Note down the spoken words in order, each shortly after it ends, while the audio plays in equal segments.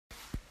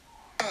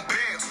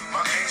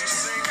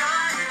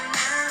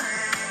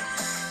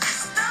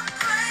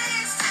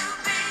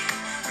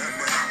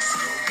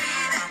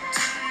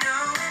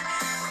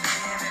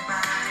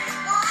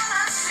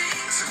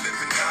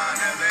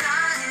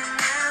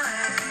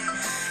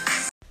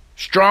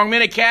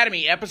Strongman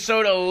Academy,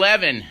 episode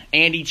 11.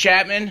 Andy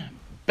Chapman,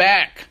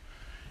 back.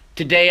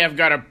 Today I've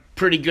got a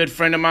pretty good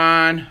friend of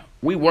mine.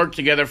 We worked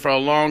together for a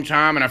long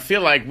time, and I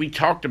feel like we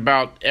talked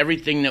about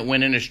everything that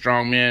went into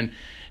Strongman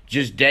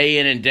just day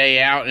in and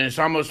day out, and it's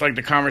almost like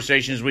the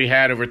conversations we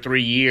had over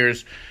 3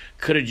 years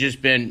could have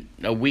just been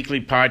a weekly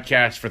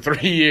podcast for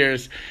 3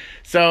 years.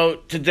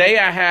 So today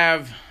I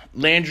have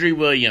Landry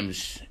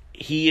Williams.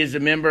 He is a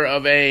member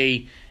of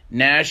a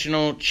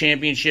national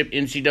championship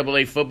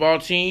NCAA football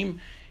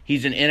team.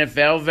 He's an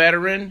NFL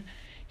veteran.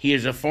 He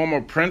is a former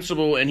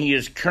principal, and he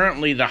is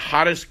currently the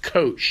hottest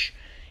coach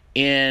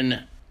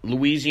in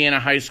Louisiana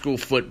high school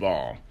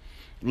football.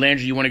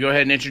 Landry, you want to go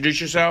ahead and introduce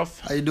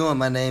yourself? How you doing?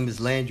 My name is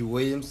Landry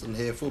Williams. I'm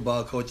the head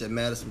football coach at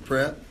Madison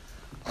Prep.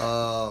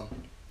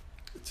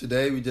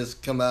 Today we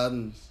just come out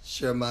and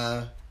share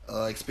my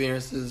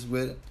experiences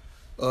with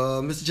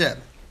Mr.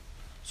 Chapman.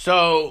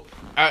 So,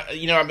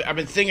 I've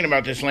been thinking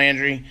about this,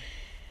 Landry.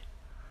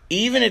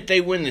 Even if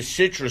they win the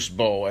Citrus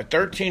Bowl at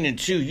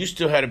 13-2, you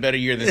still had a better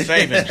year than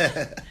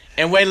Saban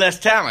and way less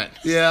talent.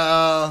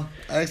 Yeah,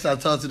 actually, I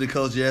talked to the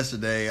coach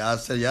yesterday. I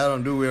said, y'all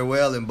don't do real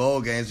well in bowl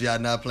games. Y'all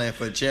not playing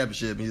for a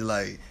championship. And he's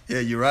like,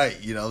 yeah, you're right.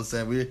 You know what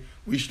I'm saying?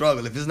 We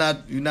struggle. If you're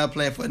not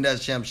playing for a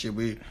national championship,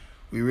 we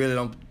really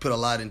don't put a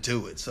lot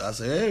into it. So I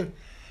said, hey,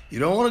 you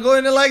don't want to go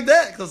in there like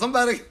that because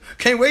somebody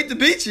can't wait to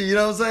beat you. You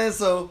know what I'm saying?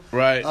 So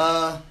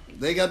right.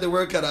 They got their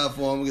work cut out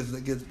for them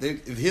because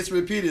if history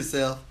repeats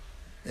itself,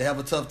 they have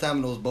a tough time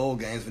in those bowl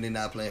games when they're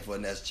not playing for a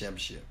national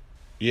championship.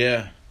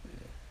 Yeah.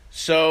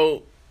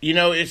 So,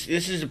 this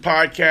is a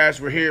podcast.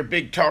 We're here,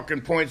 big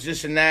talking points,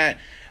 this and that.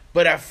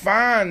 But I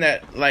find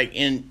that, like,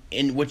 in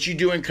what you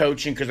do in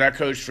coaching, because I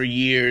coached for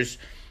years,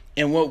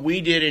 and what we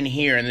did in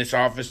here in this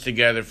office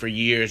together for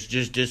years,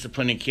 just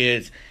disciplining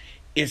kids,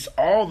 it's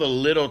all the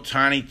little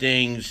tiny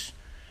things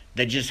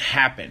that just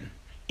happen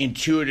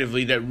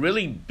intuitively that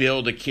really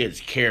build a kid's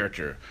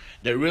character,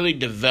 that really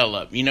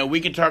develop.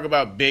 We can talk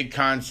about big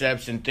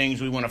concepts and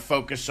things we want to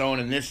focus on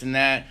and this and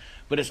that,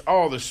 but it's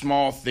all the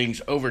small things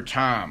over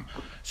time.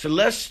 So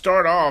let's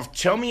start off.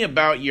 Tell me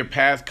about your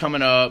path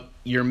coming up,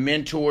 your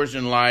mentors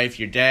in life,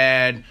 your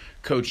dad,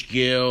 Coach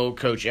Gill,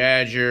 Coach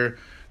Adger,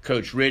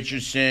 Coach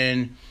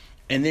Richardson,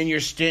 and then your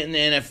stint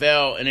in the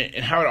NFL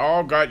and how it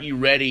all got you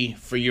ready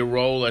for your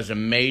role as a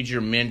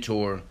major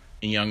mentor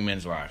in young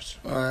men's lives.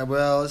 All right,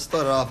 well, let's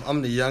start off.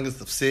 I'm the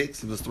youngest of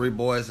 6. It was 3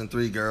 boys and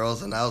 3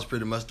 girls, and I was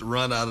pretty much the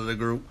run out of the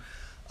group.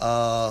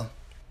 I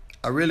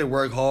really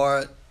worked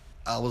hard.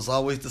 I was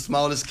always the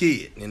smallest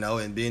kid,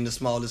 and being the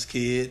smallest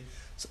kid,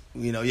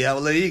 you have a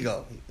little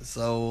ego.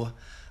 So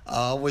I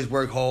always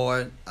worked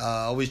hard.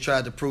 I always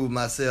tried to prove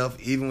myself,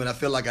 even when I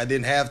felt like I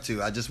didn't have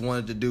to. I just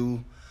wanted to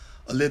do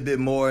a little bit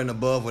more and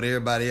above what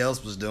everybody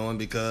else was doing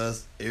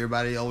because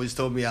everybody always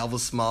told me I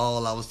was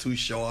small, I was too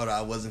short, or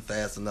I wasn't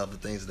fast enough, and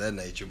things of that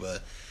nature.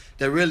 But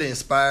that really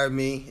inspired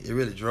me. It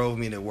really drove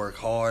me to work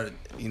hard.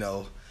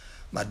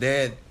 My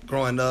dad,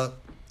 growing up,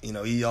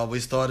 he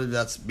always started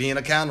that's being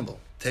accountable,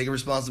 taking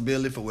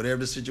responsibility for whatever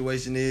the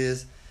situation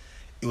is.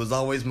 It was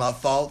always my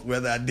fault,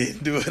 whether I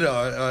didn't do it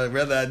or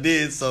whether I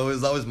did, so it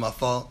was always my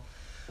fault.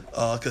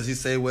 Because he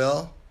said,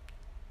 well,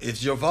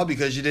 it's your fault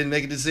because you didn't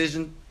make a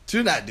decision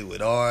to not do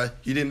it, or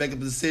you didn't make a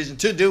decision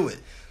to do it.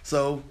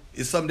 So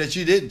it's something that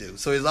you didn't do.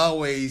 So it's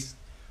always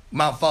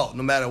my fault.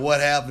 No matter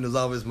what happened, it's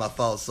always my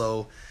fault.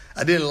 So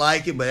I didn't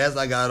like it, but as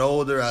I got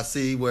older, I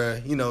see where,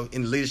 in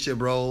the leadership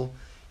role,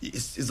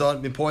 it's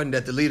important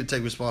that the leader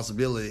take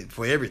responsibility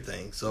for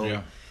everything.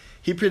 So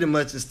he pretty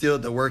much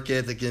instilled the work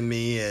ethic in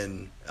me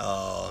and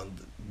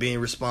being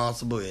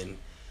responsible and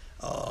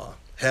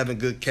having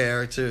good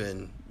character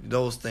and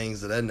those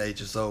things of that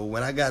nature. So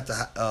when I got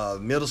to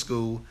middle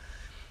school,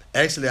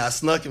 actually, I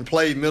snuck and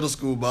played middle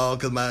school ball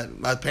because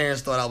my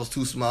parents thought I was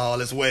too small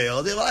as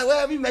well. They were like,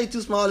 well, if you make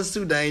too small, it's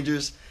too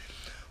dangerous.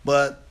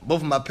 But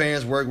both of my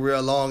parents work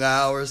real long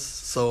hours.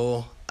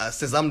 So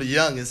since I'm the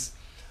youngest,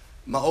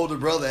 my older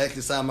brother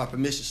actually signed my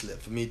permission slip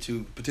for me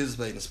to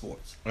participate in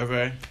sports.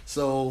 Okay.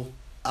 So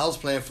I was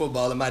playing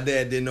football, and my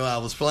dad didn't know I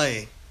was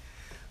playing.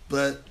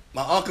 But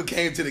my uncle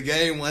came to the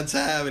game one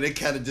time, and it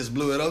kind of just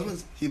blew it up.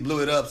 He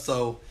blew it up.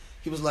 So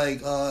he was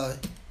like,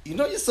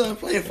 your son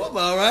playing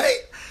football, right?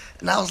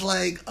 And I was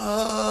like,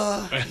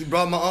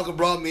 my uncle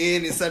brought me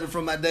in and sent me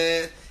from my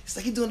dad. He's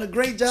like, he's doing a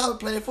great job of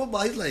playing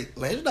football. He's like,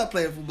 Landry's not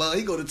playing football.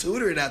 He go to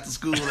tutoring after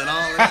school and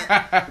all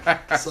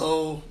that.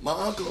 So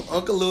my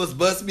Uncle Lewis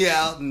bust me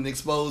out and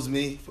exposed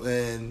me.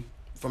 And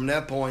from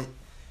that point,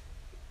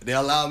 they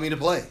allowed me to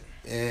play.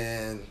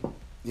 And,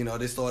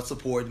 they started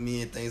supporting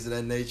me and things of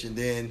that nature. And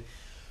then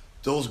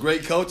those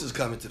great coaches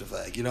come into the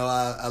fact.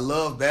 I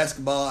love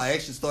basketball. I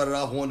actually started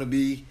off wanting to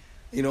be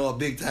a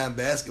big-time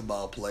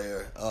basketball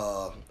player.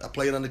 I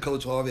played under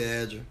Coach Harvey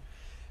Adger,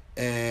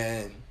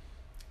 and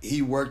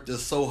he worked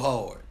us so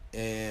hard,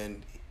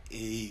 and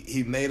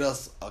he made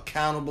us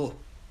accountable,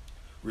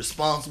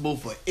 responsible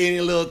for any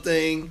little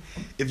thing.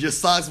 If your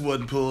socks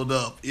wasn't pulled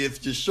up,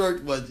 if your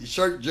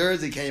shirt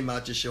jersey came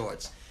out your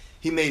shorts,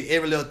 he made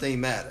every little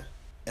thing matter.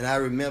 And I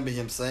remember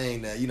him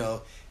saying that,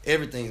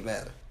 everything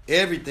matter.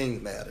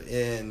 Everything matter.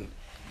 And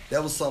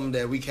that was something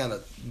that we kind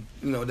of,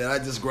 that I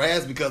just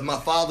grasped because my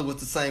father was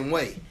the same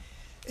way.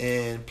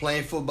 And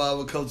playing football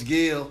with Coach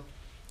Gill,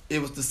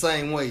 it was the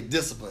same way,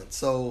 discipline.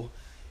 So,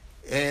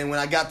 and when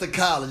I got to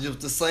college, it was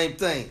the same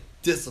thing,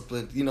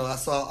 discipline. I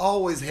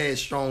always had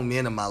strong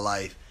men in my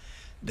life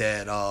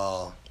that,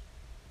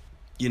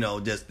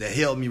 that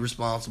held me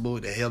responsible,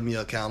 that held me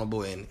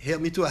accountable, and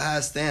held me to a high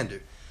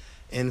standard.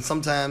 And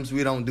sometimes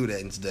we don't do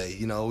that in today.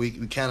 We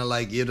kind of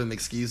like give them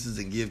excuses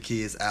and give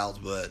kids outs,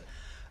 but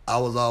I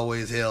was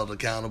always held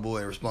accountable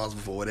and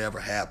responsible for whatever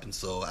happened.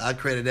 So I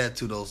credit that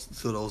to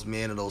those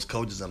men and those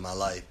coaches in my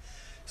life.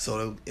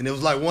 So, and it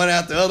was like one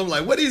after the other. I'm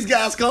like, where these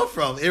guys come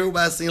from?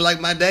 Everybody seemed like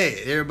my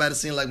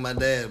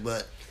dad.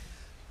 But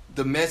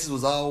the message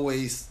was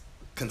always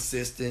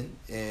consistent,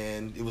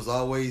 and it was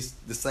always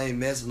the same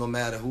message no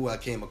matter who I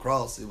came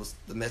across.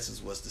 The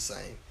message was the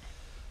same.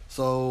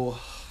 So,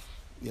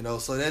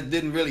 so that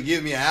didn't really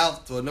give me an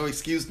out or no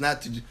excuse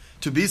not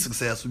to be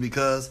successful,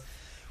 because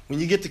when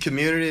you get the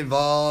community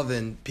involved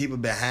and people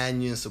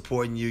behind you and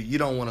supporting you, you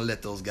don't want to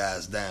let those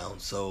guys down.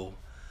 So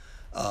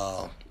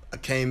I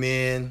came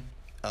in,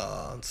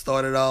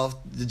 started off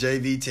the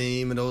JV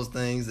team and those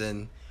things,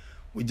 and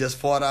we just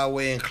fought our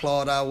way and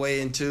clawed our way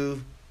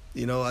into,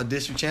 a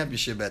district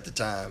championship at the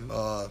time.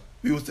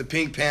 We was the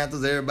Pink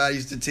Panthers. Everybody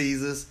used to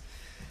tease us.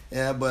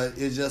 Yeah, but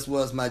it just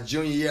was my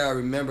junior year. I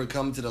remember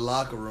coming to the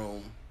locker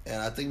room,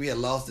 and I think we had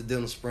lost to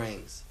Denham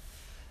Springs.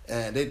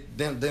 And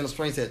Denham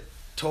Springs had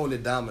totally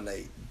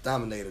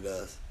dominated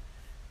us.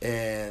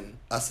 And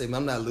I said,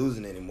 man, I'm not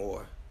losing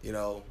anymore. We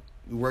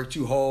worked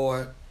too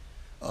hard.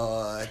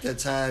 At that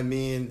time,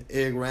 me and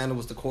Eric Randall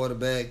was the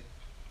quarterback.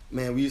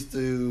 Man, we used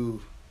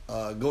to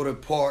go to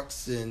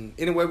parks and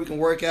anywhere we can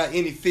work out,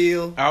 any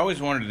field. I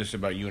always wondered this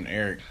about you and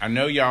Eric. I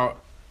know y'all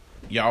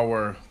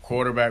were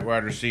quarterback,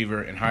 wide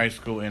receiver in high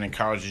school and in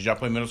college. Did y'all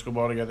play middle school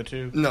ball together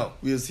too? No.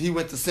 He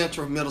went to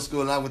Central Middle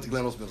School and I went to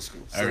Glen Oaks Middle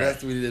School. So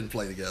that's we didn't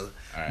play together.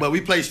 Right. But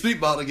we played street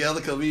ball together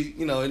because we,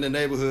 in the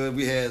neighborhood,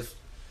 we had,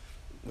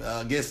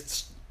 I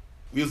guess,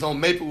 we was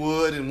on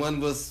Maplewood and one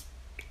was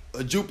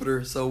a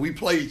Jupiter. So we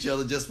played each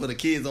other just for the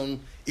kids on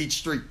each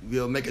street.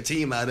 We'll make a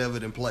team out of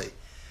it and play.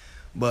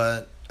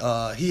 But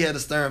he had a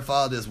stern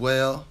father as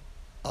well,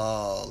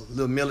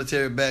 little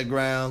military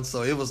background.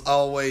 So it was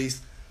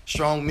always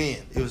strong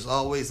men. It was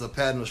always a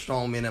pattern of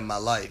strong men in my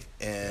life.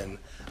 And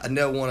I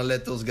never want to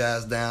let those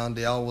guys down.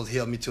 They always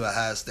held me to a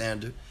high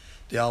standard.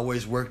 They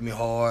always worked me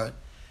hard.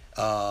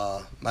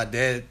 My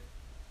dad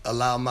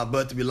allowed my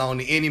butt to belong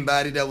to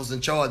anybody that was in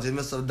charge. If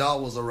Mr.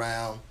 Dahl was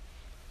around,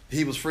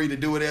 he was free to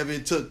do whatever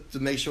it took to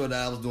make sure that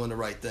I was doing the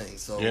right thing.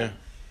 So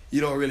you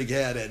don't really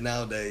have that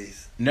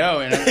nowadays. No,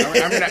 and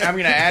I'm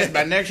gonna ask.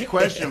 My next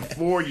question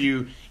for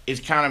you is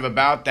kind of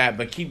about that,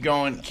 but keep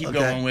going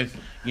with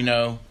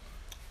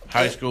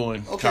high school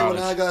and college.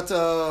 When I got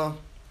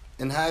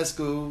in high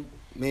school,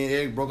 me and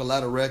Eric broke a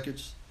lot of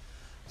records.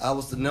 I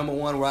was the number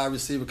one wide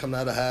receiver coming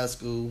out of high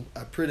school.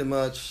 I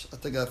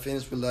think I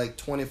finished with like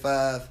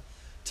 25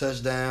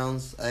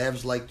 touchdowns. I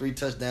averaged like 3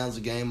 touchdowns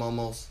a game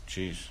almost.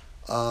 Jeez.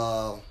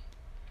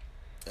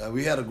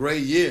 We had a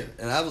great year,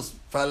 and I was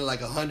probably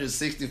like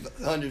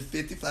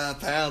 155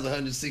 pounds,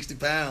 160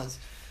 pounds.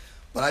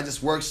 But I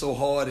just worked so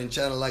hard and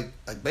trying to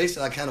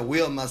basically I kind of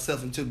willed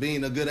myself into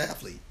being a good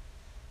athlete.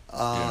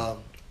 I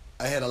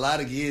had a lot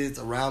of kids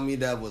around me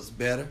that was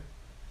better,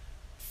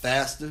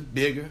 faster,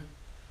 bigger,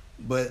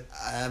 but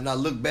I have not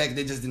looked back.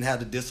 They just didn't have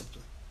the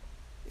discipline.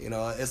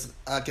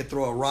 I could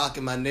throw a rock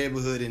in my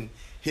neighborhood and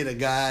hit a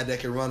guy that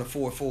could run a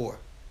 4.4.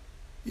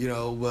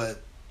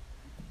 But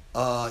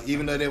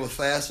even though they were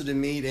faster than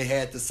me, they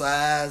had the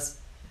size.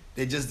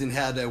 They just didn't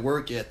have that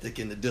work ethic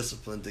and the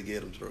discipline to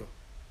get them through.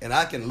 And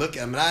I can look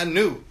at him, and I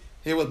knew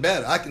he was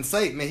better. I can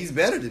say, man, he's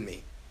better than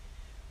me.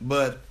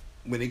 But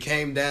when it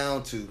came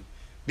down to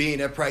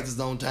being at practice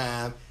on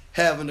time,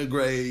 having the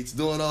grades,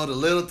 doing all the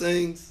little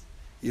things,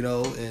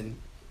 and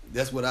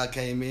that's what I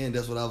came in.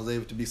 That's what I was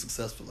able to be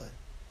successful at.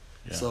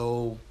 Yeah.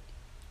 So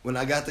when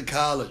I got to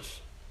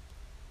college,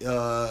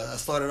 I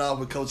started off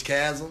with Coach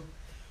Chasm,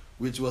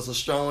 which was a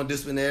strong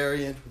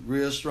disciplinarian,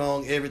 real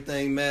strong,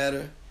 everything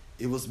mattered.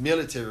 It was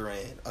military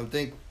ran. I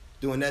think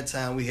during that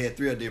time we had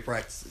 3-a-day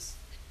practices.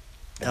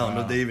 I don't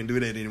know if they even do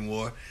that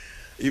anymore,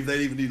 if they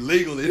even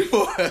illegal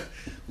anymore.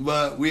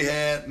 But we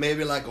had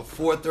maybe like a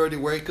 4:30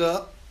 wake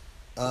up.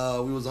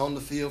 We was on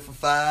the field for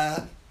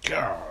 5.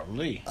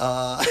 Golly.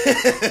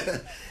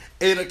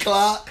 8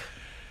 o'clock.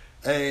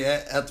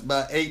 After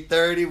about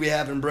 8:30, we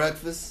having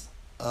breakfast.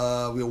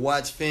 We'll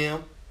watch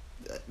film.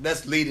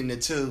 That's leading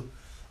into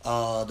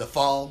the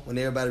fall when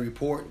everybody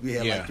report. We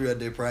had like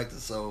 3-a-day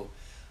practice. So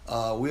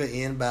we'll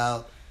end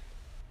about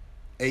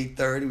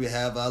 8:30. We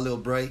have our little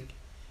break.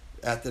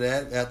 After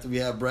that, after we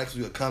have breakfast,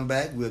 we'll come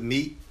back. We'll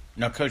meet.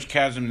 Now, Coach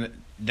Chasm,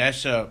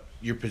 that's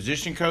your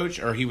position coach,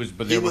 or he was?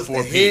 But he was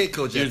the head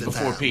coach at the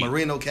time. Pete.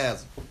 Marino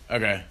Chasm.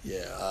 Okay.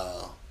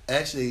 Yeah.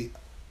 Actually,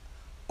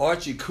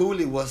 Archie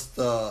Cooley was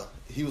the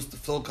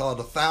so-called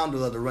the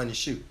founder of the run and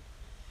shoot.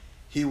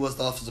 He was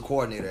the offensive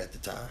coordinator at the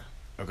time.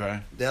 Okay.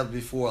 That was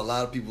before a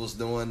lot of people was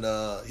doing.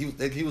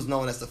 He was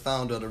known as the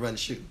founder of the run and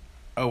shoot.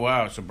 Oh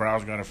wow! So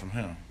Browse got it from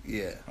him.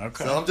 Yeah.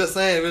 Okay. So I'm just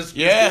saying it's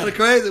kind of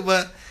crazy,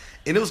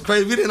 and it was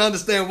crazy. We didn't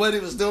understand what he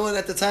was doing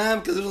at the time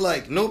because it was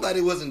like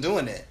nobody wasn't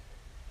doing that.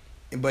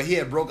 But he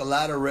had broke a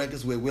lot of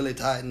records with Willie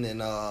Titan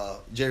and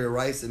Jerry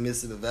Rice in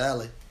Mississippi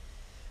Valley,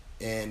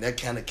 and that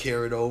kind of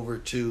carried over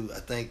to I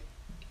think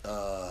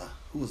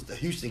who was the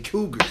Houston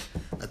Cougars.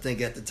 I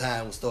think at the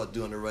time would start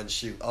doing the run and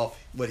shoot off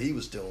what he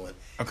was doing.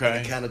 Okay.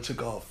 And it kind of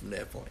took off from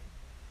that point.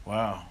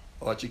 Wow.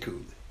 Archie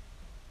Cooley.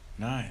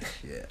 Nice.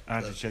 Yeah. I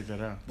have to check that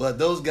out. But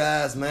those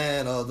guys,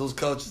 man, those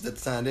coaches at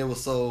the time, they were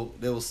so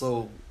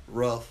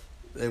rough.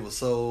 They were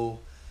so,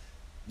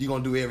 you're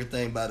going to do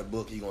everything by the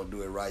book. You're going to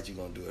do it right. You're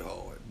going to do it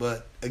hard.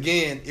 But,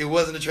 again, it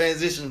wasn't a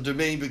transition to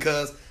me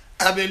because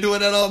I've been doing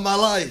that all my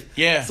life.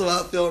 Yeah. So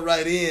I fell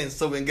right in.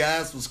 So when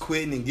guys was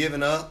quitting and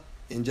giving up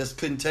and just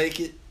couldn't take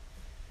it,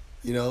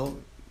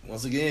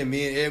 once again,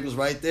 me and Eric was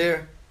right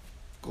there,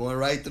 going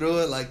right through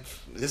it. Like,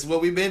 this is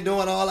what we've been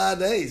doing all our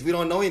days. We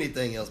don't know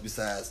anything else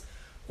besides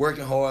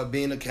working hard,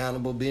 being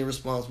accountable, being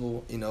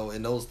responsible,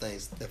 and those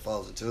things that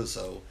falls into it.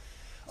 So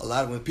a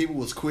lot of when people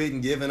was quitting,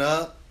 giving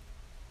up,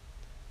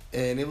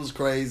 and it was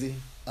crazy.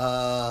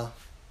 My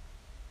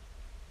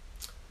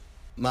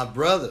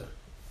brother,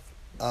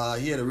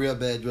 he had a real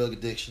bad drug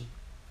addiction,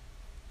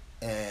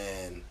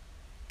 and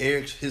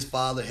his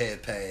father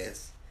had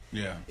passed.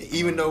 Yeah.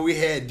 Even though we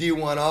had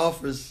D1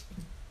 offers,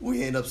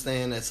 we ended up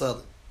staying at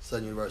Southern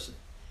University.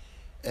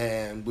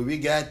 And when we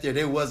got there,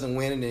 they wasn't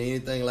winning or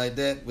anything like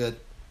that, but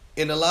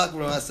in the locker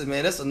room, I said,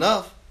 "Man, that's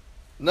enough.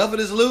 Enough of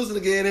this losing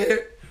again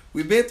here.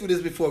 We've been through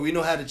this before. We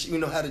know how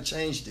to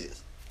change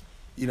this,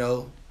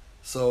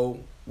 So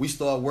we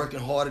started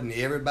working harder than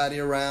everybody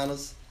around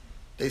us.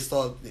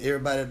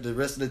 The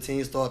rest of the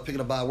team started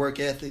picking up our work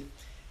ethic,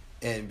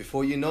 and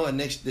before you know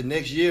it, the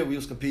next year we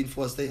was competing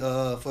for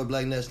a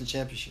Black National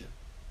Championship.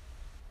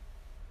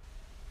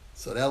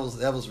 So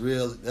that was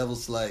real. That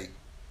was like,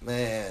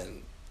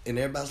 man, and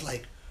everybody's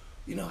like,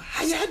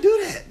 how y'all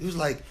do that? He was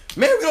like,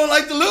 man, we don't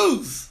like to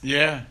lose.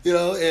 Yeah.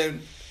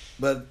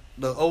 But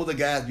the older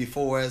guys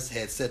before us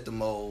had set the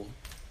mold.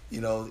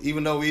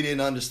 Even though we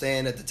didn't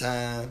understand at the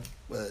time,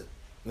 but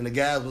when the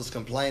guys was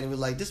complaining, we was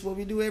like, this is what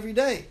we do every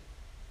day.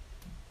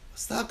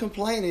 Stop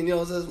complaining,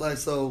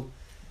 so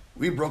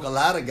we broke a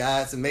lot of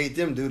guys and made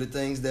them do the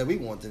things that we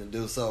wanted them to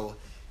do. So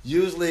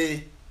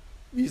usually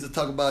we used to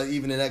talk about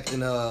even in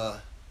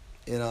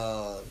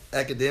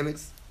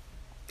academics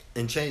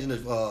and changing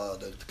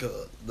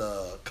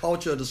the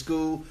culture of the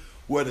school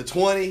where the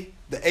 20,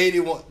 the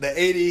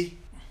 80,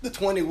 the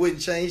 20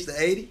 wouldn't change the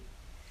 80.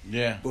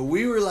 Yeah. But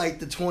we were like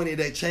the 20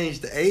 that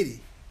changed the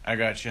 80. I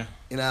got you.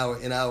 In our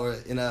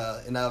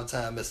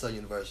time at Southern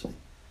University,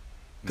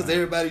 because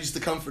everybody used to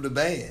come for the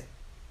band.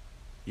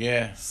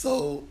 Yeah.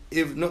 So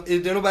if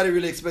nobody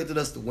really expected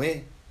us to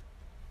win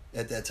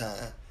at that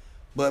time,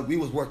 but we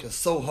was working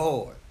so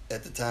hard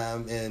at the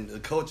time, and the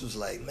coach was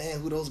like, "Man,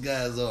 who those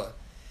guys are?"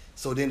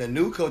 So then a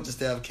new coaching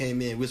staff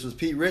came in, which was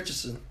Pete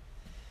Richardson.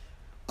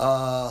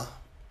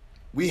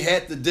 We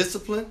had the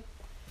discipline.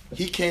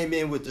 He came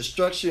in with the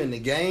structure and the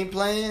game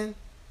plan,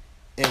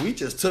 and we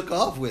just took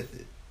off with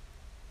it.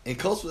 And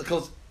Coach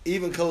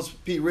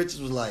Pete Richards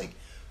was like,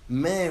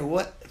 man,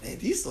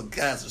 these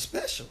guys are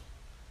special.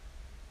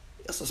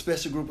 That's a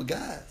special group of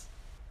guys.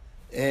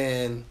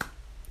 And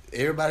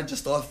everybody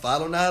just started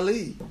following our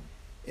lead.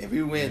 And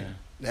we went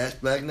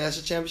Black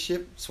National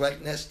Championship,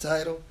 SWAC National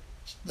Title,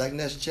 Black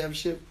National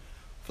Championship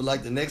for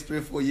like the next 3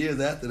 or 4 years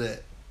after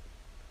that.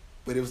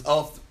 But it was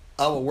off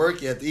our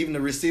work ethic. Even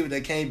the receiver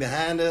that came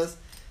behind us,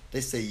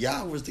 they say,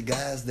 y'all was the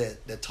guys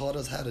that taught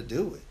us how to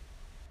do it.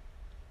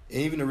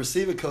 And even the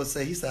receiver coach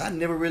said, I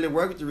never really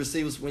worked with the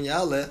receivers when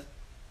y'all left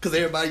because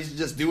everybody used to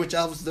just do what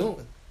y'all was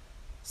doing.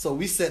 So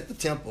we set the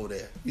tempo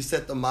there. We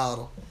set the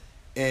model.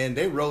 And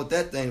they rode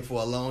that thing for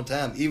a long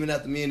time, even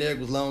after me and Eric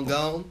was long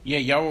gone. Yeah,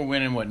 y'all were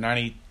winning,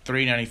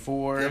 93,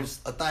 94? I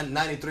thought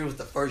 93 was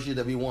the first year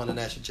that we won the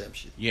national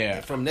championship. Yeah.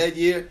 And from that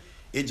year,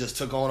 it just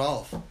took on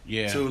off.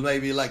 Yeah. To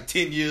maybe like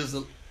 10 years,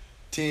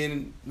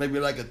 maybe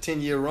like a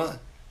 10-year run.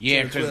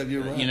 Yeah, because,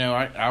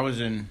 I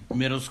was in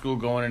middle school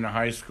going into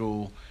high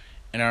school,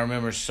 and I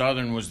remember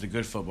Southern was the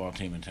good football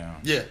team in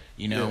town. Yeah.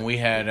 And we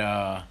had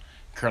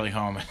Curly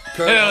Hallman.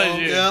 Curly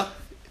Hallman, yeah.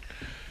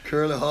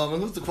 Curly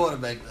Hallman. Who's the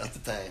quarterback at the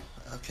time?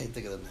 I can't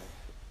think of the name.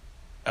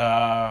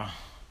 I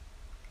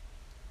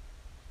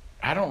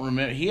don't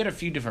remember. He had a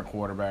few different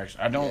quarterbacks.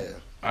 I don't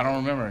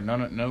remember.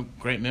 No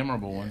great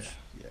memorable ones.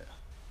 Yeah.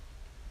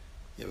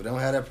 Yeah, we don't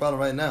have that problem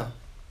right now.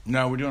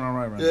 No, we're doing all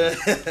right now.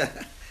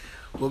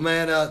 Well,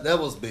 man, that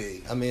was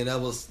big. I mean,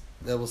 that was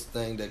the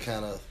thing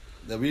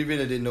that we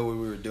really didn't know what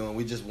we were doing.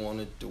 We just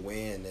wanted to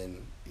win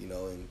and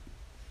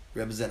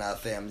represent our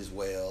families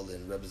well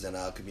and represent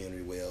our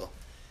community well,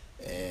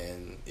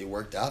 and it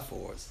worked out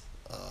for us.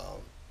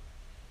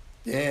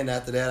 Then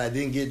after that, I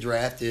didn't get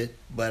drafted,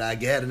 but I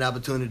had an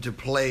opportunity to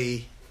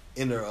play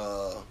in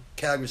the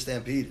Calgary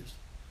Stampeders.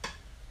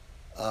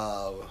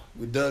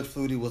 With Doug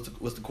Flutie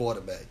was the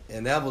quarterback,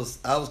 and I was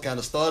kind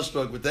of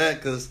starstruck with that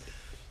because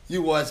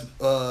You watch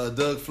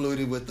Doug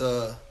Flutie with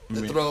the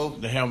throw.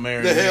 The Hail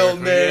Mary. The Hail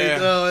Mary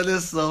throw. Yeah. And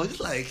it's so, it's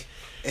like,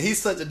 and he's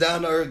such a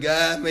down-to-earth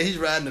guy. Man, he's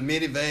riding the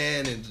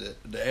minivan and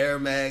the Air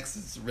Max,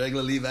 it's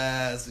regular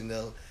Levi's, you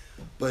know.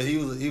 But he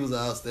was an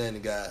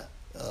outstanding guy.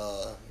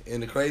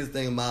 And the crazy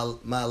thing,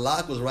 my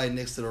lock was right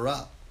next to the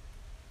Rock,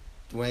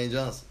 Dwayne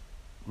Johnson.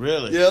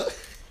 Really? Yeah.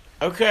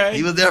 Okay.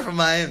 He was there from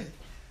Miami,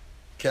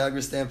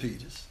 Calgary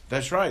Stampeders.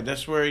 That's right.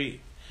 That's where he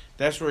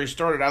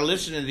started. I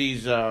listen to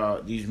these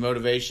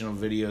motivational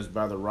videos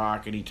by The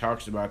Rock, and he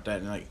talks about that.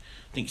 And like,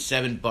 I think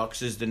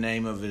 $7 is the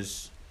name of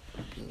his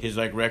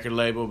like record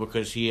label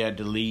because he had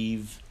to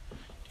leave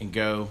and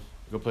go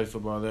play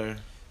football there.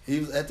 He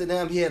was at the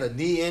time he had a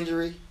knee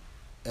injury,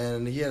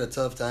 and he had a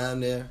tough time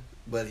there.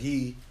 But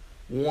he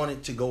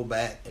wanted to go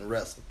back and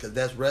wrestle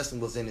because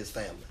wrestling was in his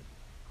family.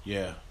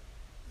 Yeah.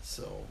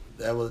 So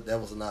that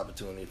was an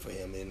opportunity for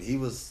him, and he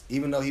was,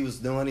 even though he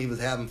was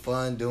having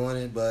fun doing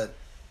it, but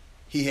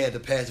he had the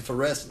passion for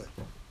wrestling.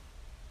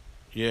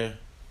 Yeah.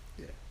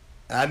 Yeah.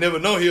 I never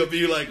know he'll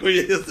be like who he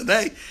is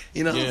today,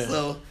 you know. Yeah.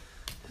 So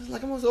it's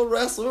like, I'm gonna go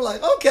wrestle. We're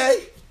like,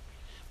 okay.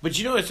 But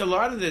you know, it's a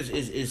lot of this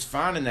is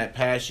finding that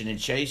passion and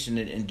chasing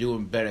it and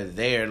doing better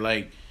there.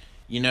 Like,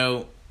 you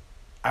know,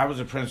 I was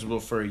a principal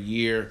for a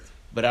year,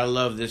 but I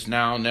love this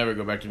now. I'll never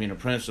go back to being a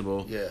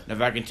principal. Yeah. And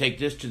if I can take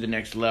this to the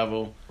next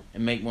level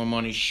and make more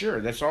money,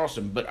 sure, that's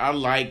awesome. But I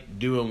like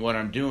doing what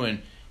I'm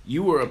doing.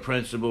 You were a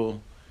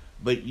principal,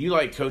 but you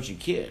like coaching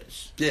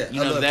kids. Yeah,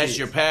 you know, that's kids.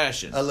 your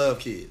passion. I love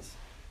kids,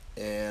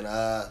 and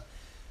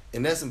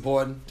that's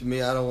important to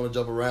me. I don't want to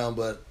jump around,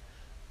 but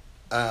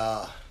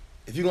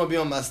if you're gonna be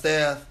on my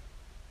staff,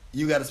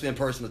 you got to spend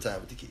personal time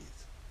with the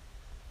kids,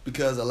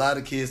 because a lot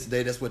of kids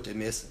today, that's what they're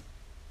missing.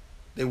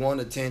 They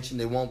want attention.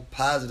 They want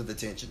positive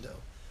attention,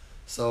 though.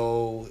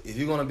 So if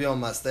you're gonna be on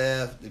my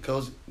staff,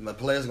 my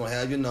players are gonna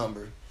have your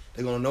number.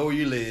 They're gonna know where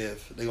you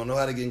live. They're gonna know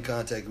how to get in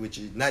contact with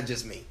you, not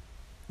just me.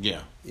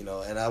 Yeah. You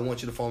know, and I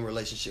want you to form a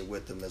relationship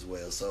with them as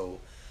well. So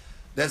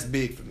that's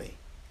big for me.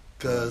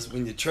 Because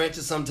when you're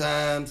trenches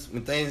sometimes,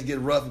 when things get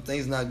rough and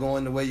things not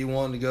going the way you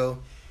want them to go,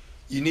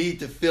 you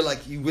need to feel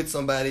like you with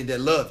somebody that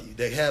love you.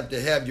 They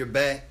have your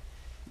back,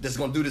 that's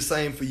going to do the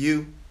same for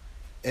you.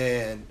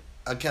 And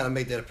I kind of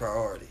make that a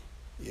priority.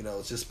 You know,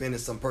 it's just spending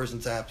some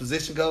personal time.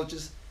 Position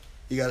coaches,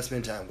 you got to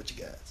spend time with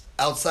you guys.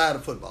 Outside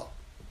of football.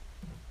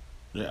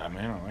 Yeah,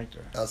 man, I like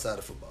that. Outside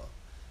of football.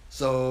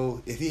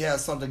 So if he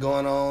has something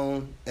going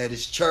on at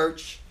his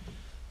church,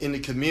 in the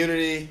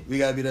community, we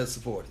got to be there to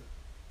support him.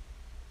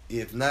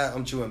 If not,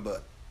 I'm chewing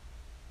butt.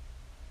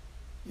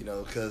 You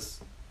know, because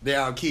they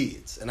are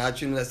kids, and I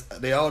treat them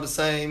they all the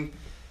same.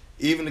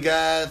 Even the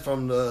guy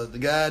the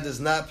guy that's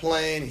not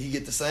playing, he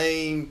get the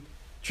same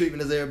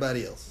treatment as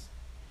everybody else.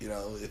 You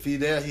know, if he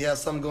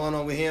has something going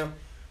on with him,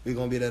 we're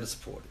gonna be there to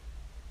support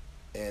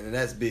him, and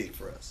that's big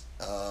for us.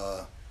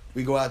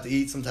 We go out to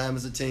eat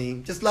sometimes as a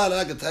team. Just a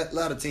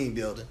lot of team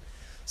building.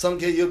 Some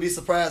kids, you'll be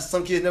surprised,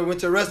 some kids never went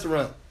to a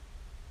restaurant.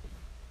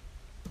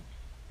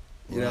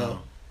 You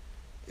know,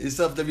 it's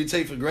stuff that we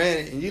take for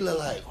granted, and you look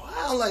like,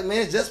 wow, like,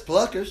 man, it's just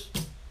Pluckers.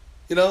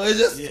 You know, it's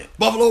just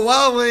Buffalo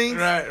Wild Wings.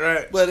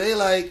 Right. But they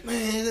like,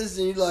 man, this,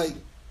 and you like,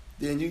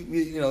 then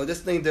you know,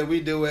 this thing that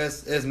we do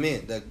as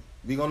men, that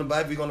we're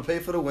gonna pay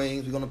for the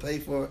wings, we're gonna pay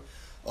for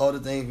all the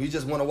things. We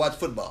just want to watch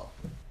football.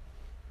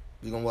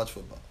 We're gonna watch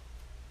football.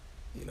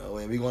 You know,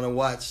 and we're gonna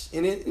watch,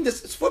 and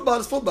football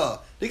is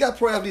football. They got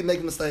pro athletes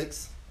making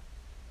mistakes.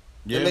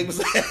 Yeah. They make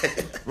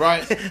mistakes.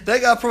 Right. They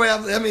got pro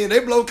athletes. I mean, they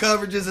blow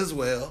coverages as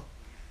well.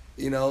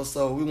 You know,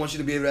 so we want you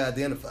to be able to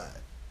identify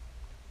it.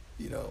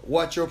 You know,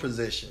 watch your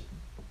position.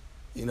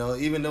 You know,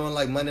 even doing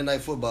like Monday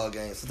night football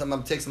games. Sometimes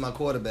I'm texting my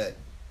quarterback.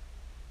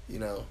 You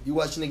know, you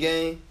watching the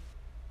game?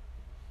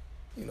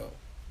 You know,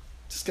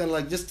 just kind of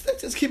like,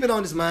 just keep it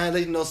on his mind.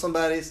 Let you know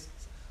somebody's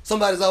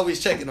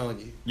always checking on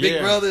you. Big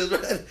brother is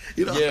right.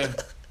 You know. Yeah,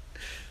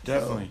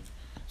 definitely.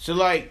 So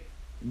like,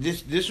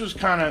 this was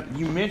kind of,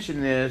 you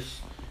mentioned this,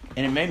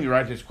 and it made me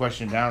write this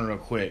question down real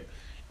quick.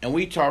 And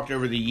we talked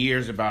over the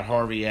years about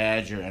Harvey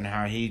Adger and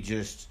how he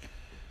just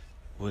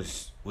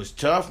was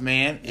tough,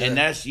 man. Yeah. And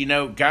that's, you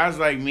know, guys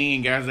like me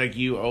and guys like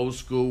you, old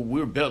school, we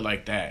were built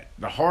like that.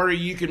 The harder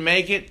you can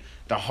make it,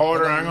 the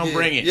harder I'm going to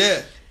bring it.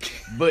 Yeah.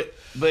 But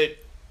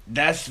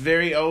that's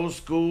very old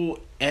school,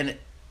 and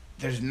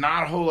there's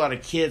not a whole lot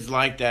of kids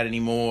like that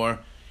anymore,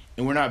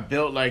 and we're not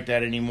built like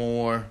that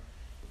anymore.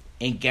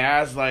 And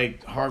guys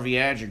like Harvey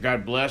Adger,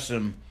 God bless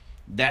him,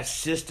 that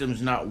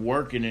system's not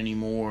working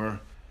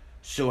anymore.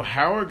 So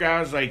how are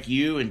guys like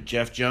you and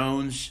Jeff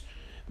Jones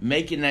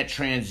making that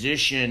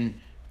transition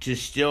to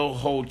still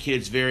hold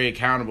kids very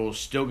accountable,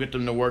 still get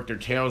them to work their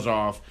tails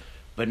off,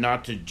 but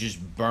not to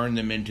just burn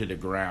them into the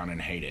ground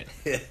and hate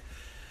it?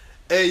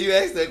 Hey, you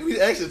asked that. We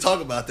actually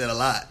talk about that a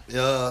lot.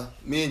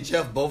 Me and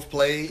Jeff both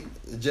played.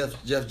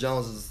 Jeff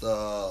Jones is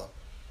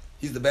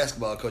he's the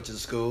basketball coach of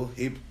the school.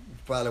 He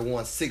probably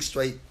won 6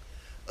 straight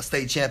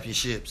state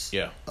championships.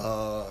 Yeah.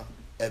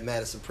 At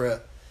Madison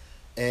Prep,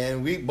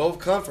 and we both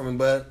come from him,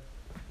 but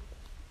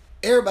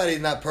everybody's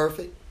not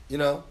perfect. You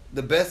know,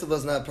 the best of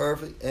us not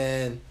perfect,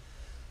 and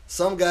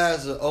some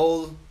guys are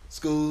old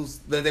schools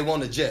that they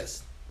want to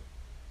adjust.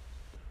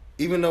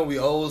 Even though we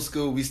old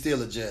school, we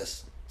still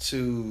adjust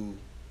to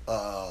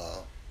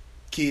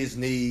kids'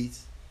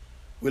 needs.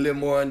 We're a little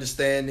more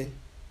understanding.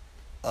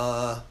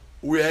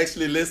 We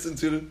actually listen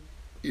to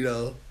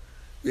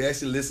we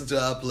actually listen to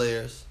our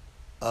players.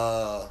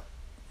 But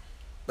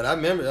I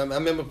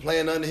remember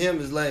playing under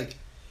him. It's like,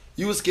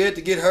 you were scared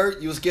to get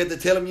hurt. You were scared to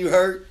tell him you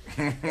hurt.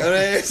 I mean,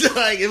 it's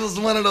like, it was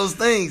one of those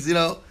things,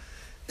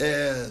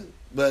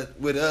 But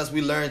with us,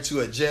 we learned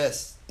to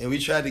adjust, and we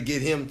tried to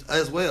get him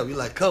as well. We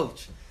like,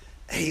 Coach,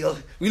 hey,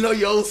 we know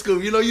you're old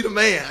school. You know you're the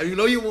man. You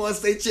know you won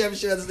state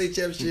championship after state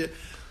championship.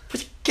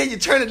 But can you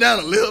turn it down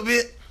a little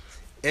bit?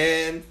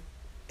 And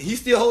he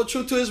still hold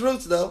true to his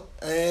roots, though,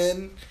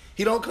 and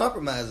he don't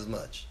compromise as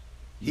much.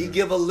 He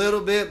give a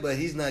little bit, but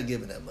he's not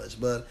giving that much.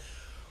 But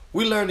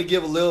we learn to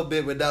give a little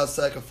bit without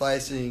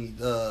sacrificing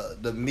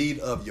the meat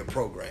of your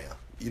program.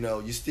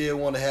 You still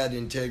want to have the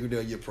integrity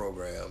of your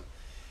program.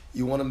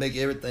 You want to make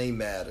everything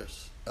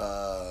matters.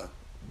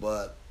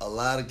 But a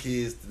lot of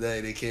kids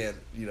today, they can't,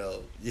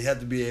 you have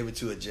to be able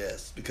to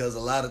adjust because a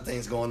lot of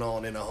things going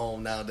on in the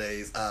home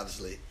nowadays,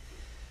 obviously.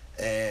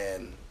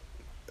 And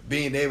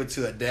being able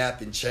to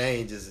adapt and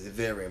change is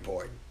very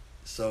important.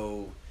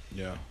 So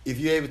if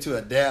you're able to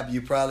adapt,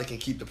 you probably can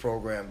keep the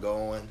program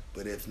going.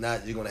 But if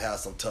not, you're going to have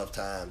some tough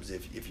times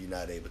if you're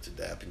not able to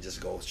adapt and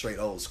just go straight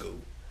old school.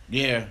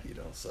 Yeah.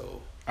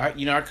 So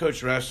I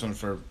coached wrestling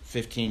for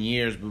 15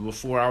 years, but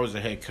before I was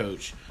a head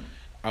coach,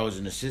 I was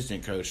an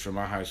assistant coach for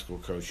my high school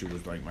coach, who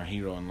was like my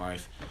hero in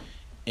life.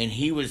 And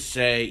he would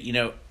say,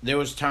 there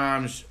was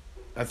times,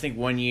 I think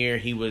one year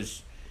he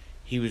was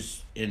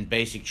in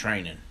basic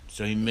training,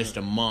 so he missed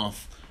a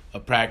month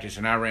of practice,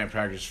 and I ran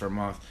practice for a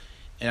month.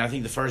 And I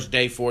think the first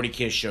day 40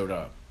 kids showed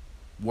up,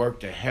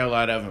 worked the hell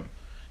out of them.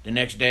 The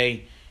next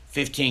day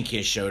 15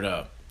 kids showed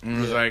up. And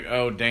it was like,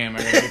 oh, damn,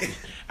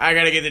 I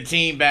gotta get the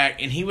team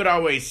back. And he would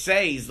always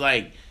say, he's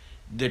like,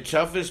 the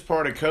toughest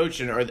part of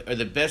coaching or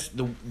the best,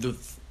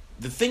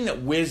 the thing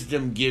that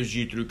wisdom gives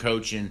you through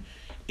coaching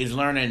is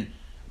learning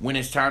when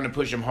it's time to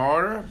push them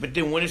harder, but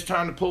then when it's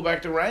time to pull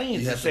back the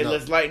reins and say,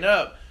 let's lighten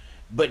up,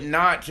 but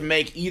not to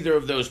make either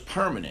of those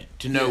permanent,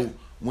 to know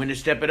when to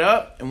step it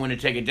up and when to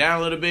take it down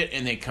a little bit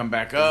and then come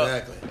back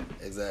up.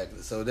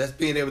 Exactly. So that's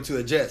being able to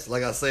adjust.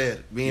 Like I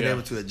said, being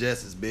able to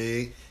adjust is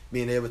big.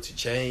 Being able to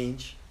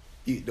change,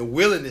 the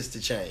willingness to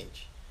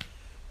change.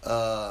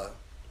 To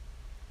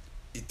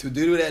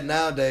do that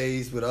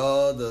nowadays with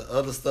all the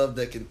other stuff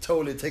that can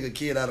totally take a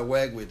kid out of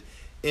whack with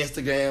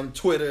Instagram,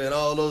 Twitter, and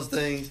all those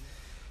things,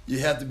 you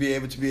have to be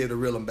able to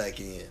reel them back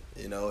in,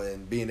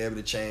 and being able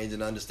to change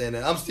and understand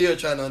that. I'm still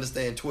trying to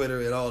understand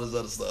Twitter and all this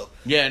other stuff.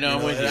 Yeah, no,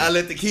 I'm with you. I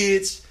let the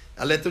kids,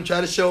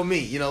 try to show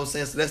me, so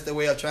that's the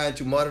way I'm trying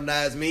to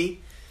modernize me,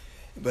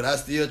 but I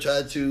still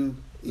try to,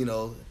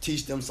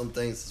 teach them some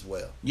things as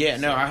well. Yeah,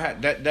 so. No, I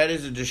had that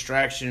is a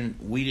distraction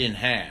we didn't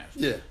have.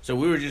 Yeah. So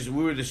we were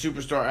the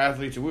superstar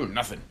athletes and we were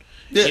nothing.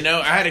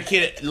 Yeah. I had a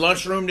kid at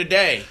lunchroom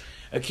today.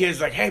 A kid's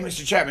like, hey,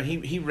 Mr. Chapman,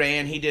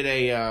 he did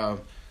a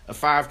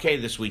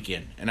 5K this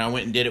weekend, and I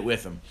went and did it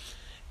with him.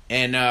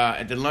 And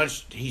at the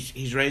lunch,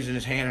 he's raising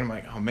his hand, and I'm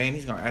like, oh, man,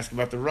 he's going to ask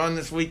about the run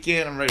this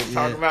weekend. I'm ready to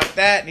talk about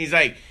that. And he's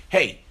like,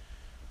 hey,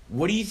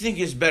 what do you think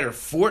is better,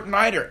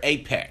 Fortnite or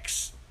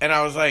Apex? And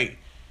I was like,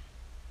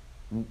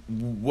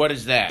 what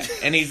is that?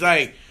 And he's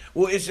like,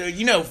 well, it's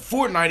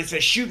Fortnite, it's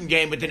a shooting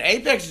game, but then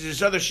Apex is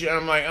this other shit. And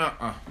I'm like,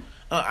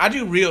 I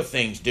do real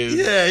things, dude.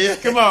 Yeah.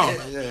 Come on.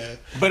 Yeah.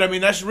 But, I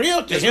mean, that's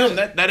real to him.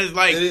 Real. That is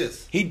like, it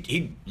is.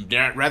 He'd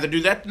rather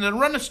do that than the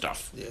running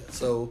stuff. Yeah,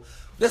 so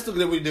that's what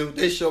we do.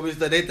 They show me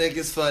that they think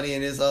it's funny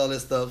and it's all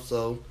this stuff,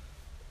 so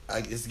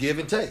it's give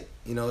and take.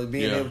 Being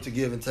able to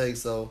give and take.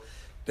 So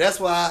that's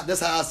how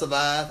I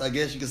survived, I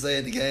guess you could say,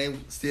 in the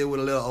game. Still with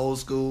a little old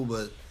school,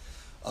 but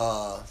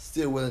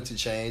still willing to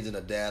change and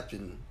adapt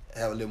and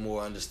have a little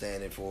more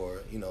understanding for,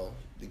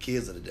 the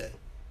kids of the day.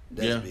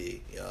 That's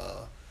big.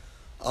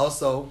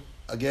 Also,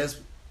 I guess,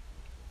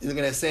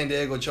 looking at San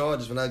Diego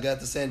Chargers, when I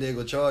got to San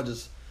Diego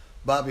Chargers,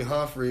 Bobby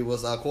Humphrey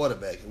was our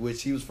quarterback,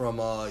 which he was from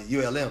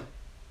ULM.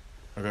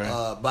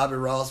 Okay. Bobby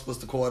Ross was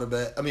the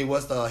quarterback.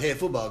 Was the head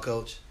football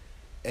coach,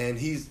 and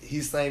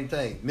he's same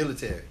thing,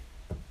 military.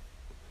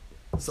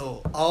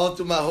 So all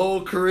through my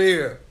whole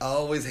career, I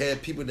always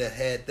had people that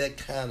had that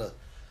kind of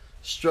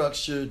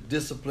structure,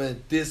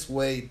 discipline, this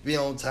way, be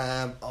on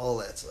time, all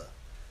that stuff.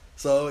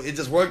 So it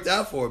just worked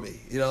out for me,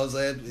 what I'm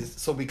saying?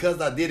 So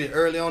because I did it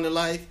early on in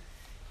life,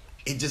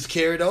 it just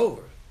carried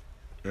over.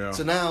 Yeah.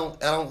 So now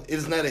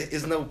it's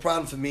no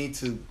problem for me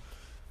to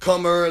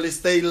come early,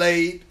 stay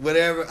late,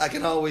 whatever. I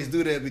can always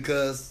do that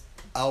because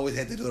I always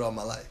had to do it all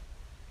my life.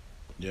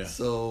 Yeah.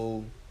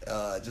 So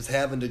just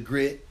having the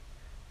grit,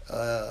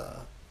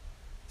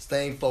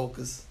 staying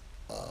focused,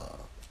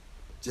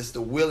 just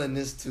the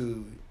willingness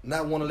to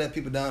not want to let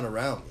people down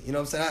around me. You know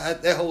what I'm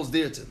saying? That holds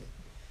dear to me.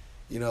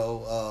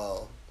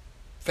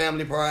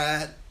 Family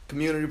pride,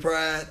 community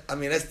pride.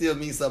 That still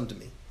means something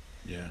to me.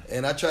 Yeah.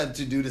 And I try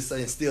to do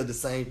instill the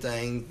same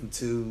thing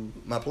to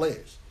my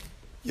players.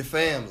 Your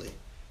family,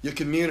 your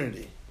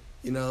community,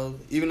 You know,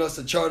 even though it's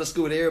a charter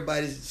school,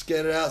 everybody's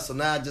scattered out. So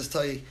now I just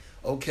tell you,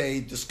 okay,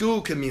 the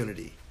school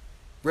community,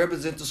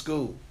 represent the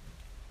school.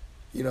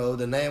 You know,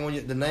 the name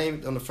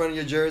on the front of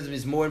your jersey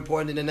is more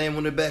important than the name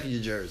on the back of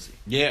your jersey.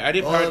 Yeah, I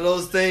did. All of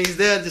those things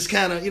there, just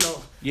kind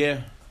of,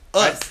 Yeah.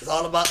 Us. It's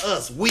all about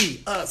us.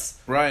 We, us.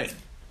 Right.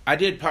 I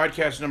did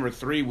podcast number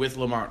 3 with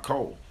Lamont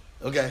Cole.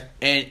 Okay.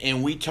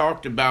 And we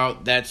talked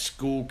about that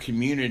school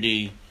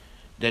community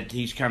that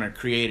he's kind of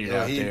created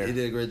out there. He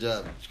did a great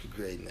job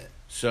creating that.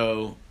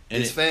 So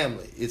it's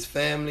family. It's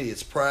family.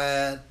 It's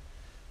pride.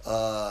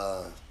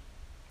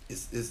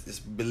 It's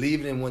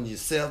believing in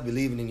yourself,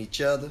 believing in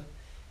each other,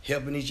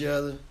 helping each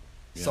other.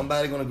 Yeah.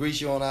 Somebody gonna greet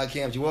you on our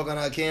campus. You walk on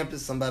our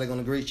campus, somebody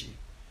gonna greet you.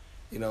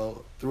 You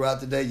know, throughout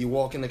the day, you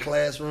walk in the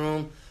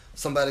classroom,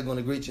 somebody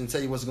gonna greet you and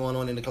tell you what's going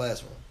on in the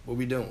classroom. What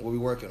we doing? What we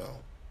working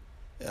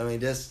on? I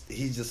mean,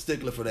 he's just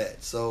stickler for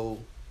that. So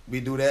we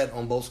do that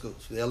on both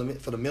schools,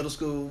 for the middle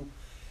school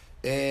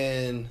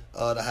and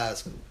the high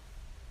school.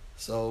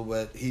 So,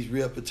 but he's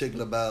real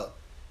particular about,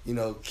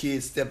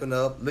 kids stepping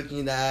up, looking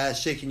in the eyes,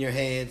 shaking your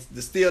hands.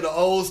 Still the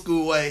old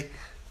school way.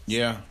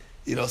 Yeah.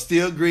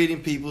 Still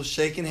greeting people,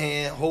 shaking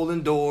hands,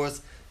 holding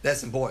doors.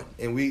 That's important,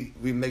 and we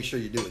make sure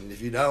you do it. And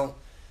if you don't,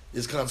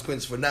 there's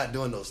consequences for not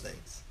doing those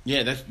things.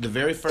 Yeah, that's the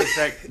very first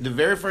the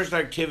very first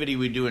activity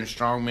we do in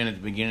Strongmen at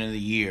the beginning of the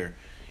year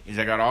is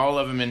I got all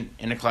of them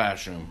in the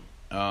classroom,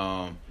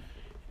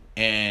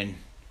 and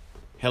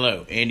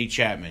hello, Andy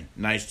Chapman,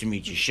 nice to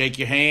meet you. Shake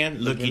your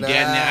hand, look your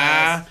dad in the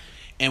eye,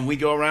 and we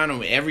go around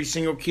and every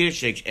single kid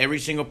shakes every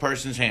single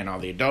person's hand, all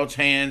the adults'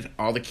 hands,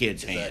 all the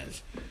kids'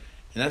 hands,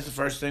 and that's the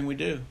first thing we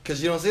do.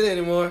 Because you don't see that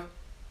anymore.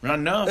 I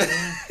know.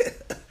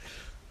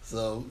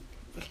 So,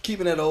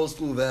 keeping that old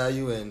school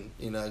value, and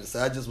I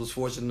just was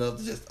fortunate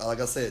enough to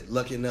like I said,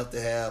 lucky enough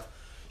to have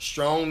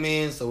strong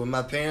men. So when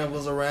my parents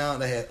was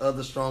around, I had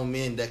other strong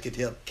men that could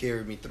help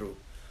carry me through,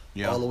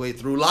 all the way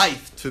through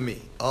life. To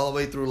me, all the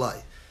way through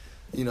life.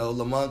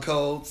 Lamont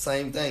Cole,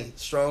 same thing.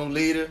 Strong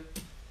leader,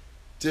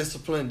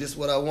 discipline. This is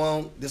what I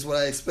want. This is what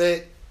I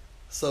expect.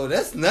 So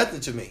that's nothing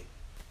to me.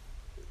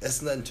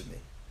 That's nothing to me.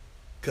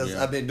 Because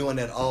I've been doing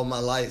that all my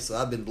life. So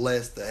I've been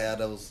blessed to have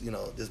those,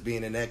 just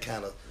being in that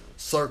kind of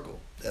circle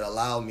that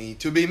allow me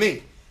to be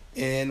me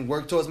and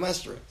work towards my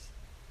strengths.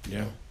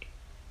 Yeah.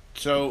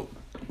 So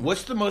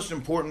what's the most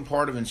important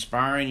part of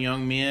inspiring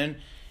young men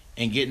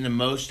and getting the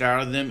most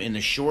out of them in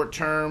the short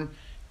term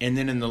and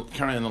then in the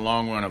kind of in the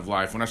long run of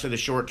life? When I say the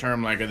short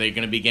term, like, are they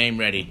going to be game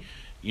ready,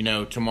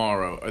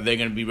 tomorrow? Are they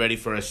going to be ready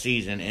for a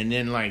season? And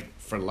then, like,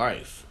 for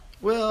life?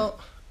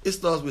 Well, it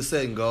starts with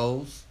setting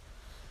goals.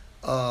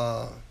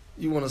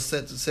 You want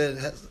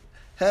to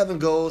having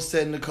goals,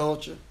 setting the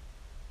culture,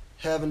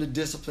 having the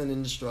discipline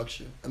and the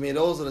structure. I mean,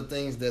 those are the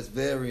things that's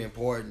very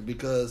important,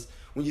 because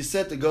when you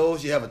set the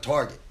goals, you have a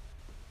target.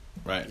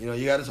 Right.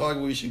 You got a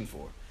target what you're shooting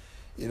for.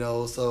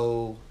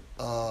 So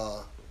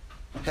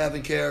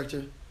having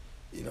character,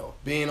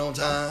 being on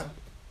time,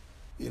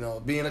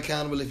 being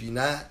accountable if you're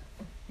not,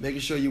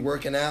 making sure you're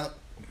working out.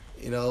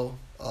 You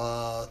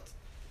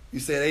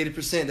said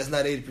 80%, that's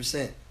not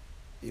 80%.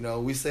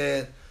 We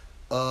said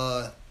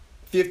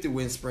 50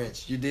 win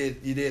sprints. You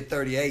did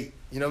 38.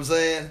 You know what I'm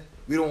saying?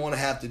 We don't want to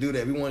have to do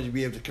that. We want you to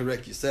be able to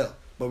correct yourself,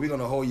 but we're going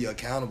to hold you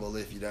accountable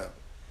if you don't.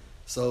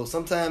 So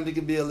sometimes it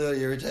can be a little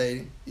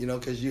irritating,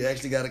 because you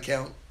actually got to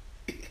count.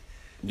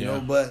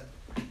 But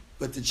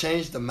to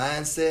change the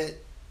mindset,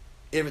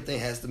 everything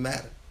has to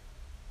matter.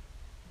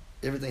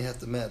 Everything has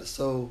to matter.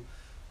 So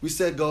we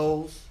set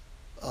goals.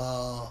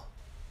 How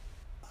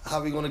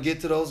are we going to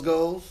get to those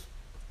goals?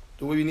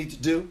 What we need to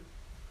do?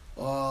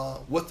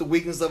 What's the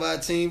weakness of our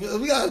team?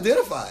 We got to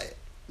identify it.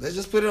 Let's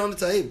just put it on the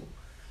table.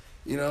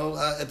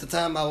 At the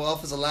time, our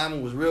offensive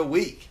lineman was real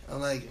weak. I'm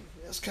like,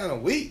 that's kind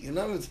of weak.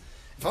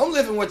 If I'm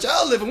living what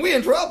y'all living, we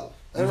in trouble.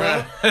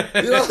 Right.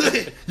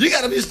 You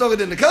got to be stronger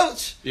than the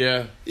coach.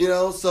 Yeah.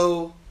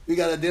 So we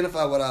got to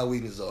identify what our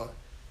weaknesses are.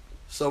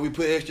 So we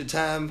put extra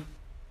time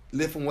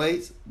lifting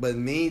weights, but in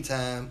the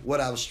meantime, what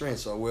our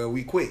strengths are, where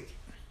we quick.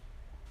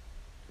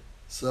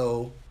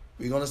 So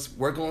we're going to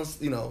work on,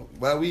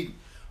 while we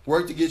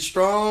work to get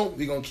strong,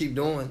 we're going to keep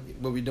doing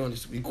what we're doing.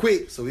 We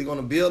quick, so we're going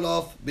to build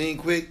off being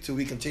quick till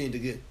we continue to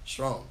get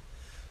strong.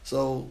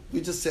 So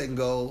we just setting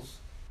goals,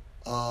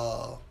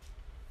 holding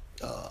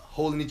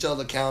each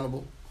other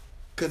accountable,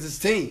 because it's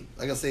team.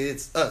 Like I said,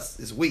 it's us,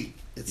 it's we.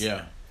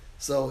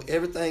 So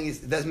everything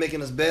that's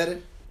making us better.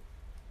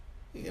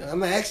 I'm going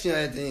to ask you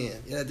at the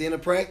end. At the end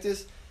of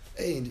practice,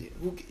 hey,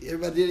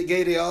 everybody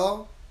gave their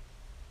all?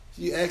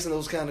 So you asking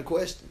those kind of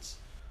questions.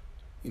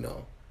 You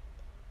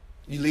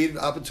leave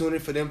the opportunity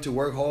for them to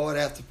work hard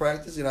after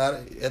practice.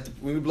 When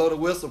we blow the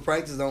whistle,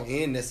 practice don't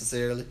end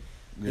necessarily.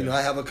 Yeah.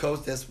 I have a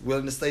coach that's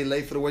willing to stay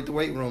late for the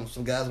weight room.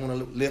 Some guys want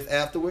to lift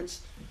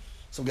afterwards.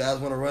 Some guys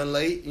want to run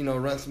late,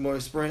 run some more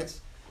sprints.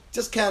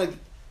 Just kind of,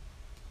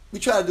 we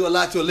try to do a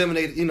lot to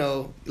eliminate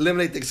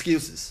the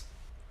excuses.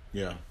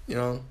 Yeah.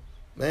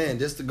 Man,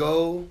 that's the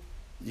goal.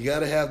 You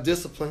got to have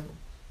discipline.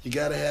 You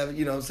got to have,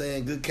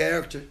 good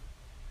character.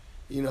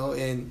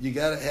 And you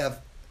got to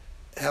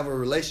have a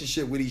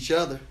relationship with each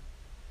other.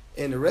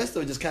 and the rest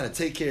of it just kind of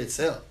take care of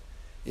itself.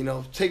 You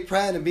know, take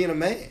pride in being a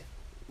man,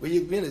 where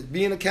you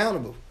being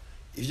accountable.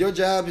 If your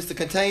job is to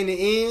contain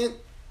the end,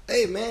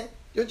 hey man,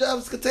 your job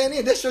is to contain the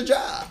end. That's your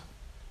job.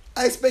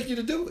 I expect you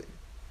to do it.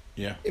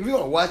 Yeah. If you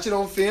want to watch it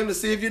on film to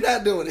see if you're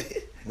not doing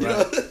it, you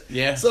know.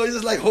 Yeah. So it's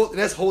just like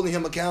that's holding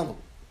him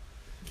accountable.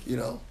 You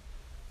know,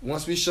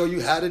 once we show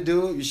you how to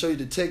do it, we show you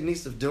the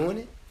techniques of doing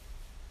it.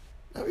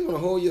 Now we're gonna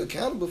hold you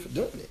accountable for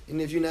doing it.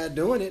 And if you're not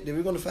doing it, then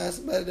we're gonna find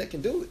somebody that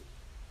can do it.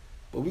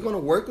 But we're gonna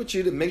work with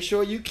you to make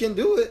sure you can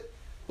do it.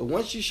 But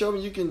once you show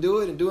me you can do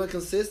it and do it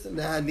consistent,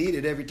 now I need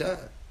it every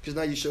time. Because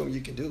now you show me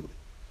you can do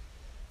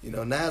it. You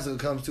know, now it's when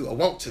it comes to a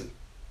want to.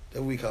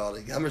 That we call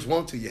it. How much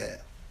want to you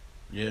have?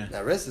 Yeah.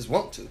 Now rest is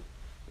want to.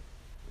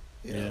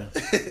 You know?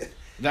 Yeah.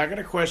 Now I got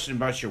a question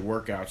about your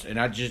workouts, and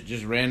I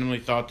just randomly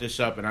thought this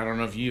up, and I don't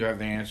know if you have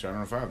the answer. I don't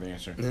know if I have the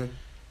answer. Mm-hmm.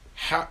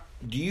 How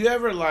do you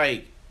ever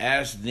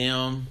ask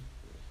them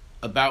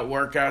about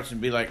workouts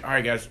and be like, all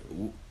right, guys,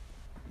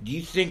 do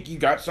you think you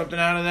got something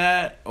out of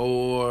that,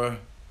 or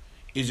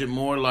is it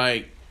more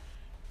like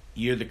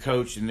you're the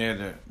coach and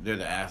they're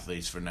the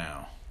athletes for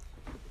now?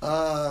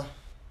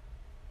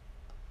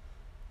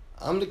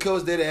 I'm the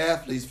coach, they're the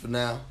athletes for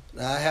now.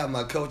 Now I have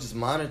my coaches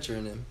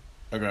monitoring them.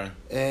 Okay.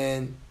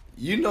 And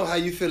you know how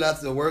you feel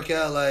after the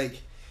workout.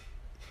 Like,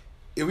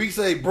 if we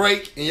say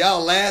break and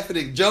y'all laughing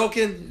and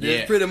joking,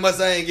 then pretty much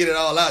I ain't get it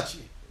all out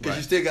you. Because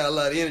you still got a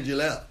lot of energy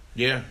left.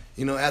 Yeah.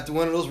 You know, after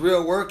one of those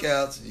real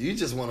workouts, you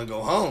just want to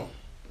go home.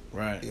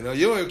 Right. You know,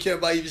 you don't even care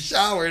about even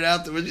showering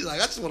afterwards. You're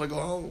like, I just want to go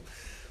home.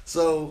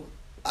 So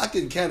I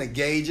can kind of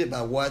gauge it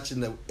by watching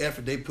the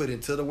effort they put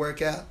into the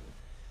workout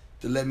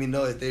to let me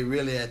know if they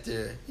really at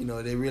their, you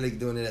know, they really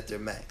doing it at their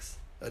max.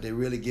 Or they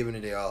really giving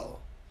it their all.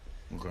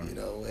 Okay. You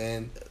know,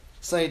 and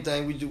same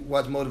thing, we do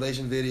watch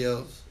motivation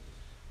videos.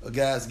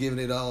 Guys giving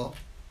it all.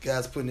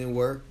 Guys putting in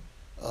work.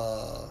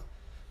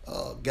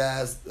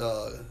 Guys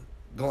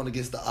going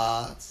against the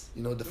odds,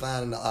 you know,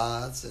 defining the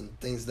odds and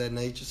things of that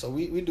nature. So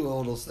we do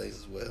all those things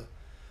as well.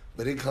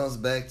 But it comes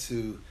back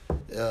to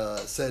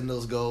setting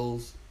those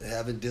goals,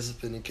 having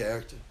discipline and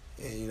character.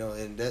 And, you know,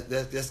 and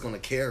that's going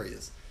to carry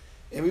us.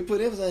 And we put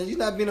emphasis on you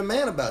not being a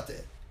man about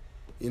that.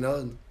 You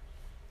know,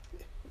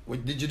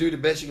 did you do the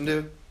best you can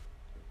do?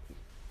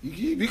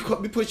 We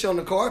put you on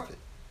the carpet.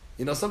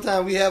 You know,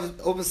 sometimes we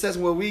have open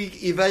session where we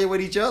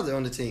evaluate each other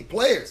on the team.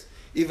 Players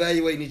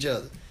evaluating each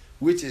other,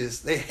 which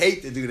is, they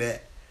hate to do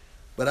that.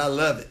 But I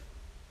love it.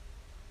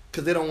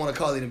 Because they don't want to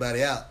call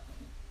anybody out.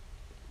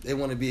 They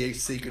want to be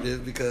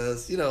secretive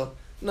because, you know,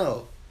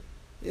 no.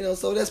 You know,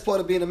 so that's part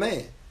of being a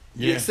man.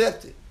 You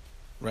accept it.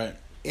 Right.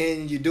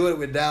 And you do it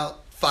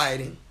without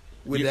fighting.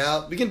 We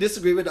can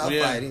disagree without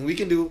fighting. We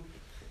can do,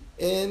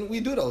 and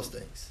we do those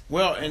things.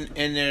 Well, and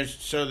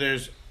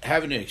there's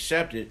having to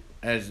accept it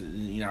as,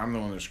 you know, I'm the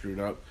one that screwed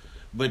up.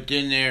 But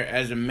then there,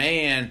 as a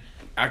man,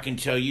 I can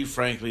tell you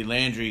frankly,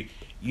 Landry,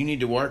 you need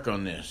to work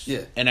on this.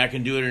 Yeah. And I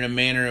can do it in a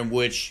manner in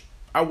which,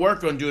 I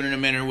work on doing it in a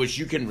manner in which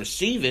you can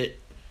receive it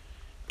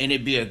and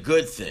it be a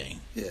good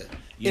thing. Yeah.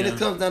 You and know? it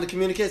comes down to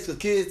communication because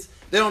kids,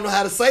 they don't know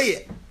how to say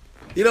it.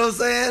 You know what I'm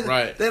saying?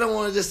 Right. They don't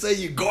want to just say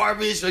you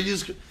garbage or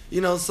you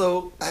know,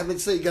 so I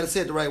would say you got to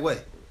say it the right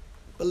way.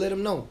 But let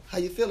him know how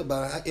you feel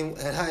about it and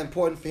how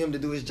important for him to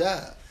do his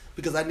job.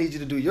 Because I need you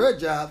to do your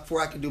job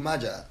before I can do my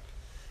job.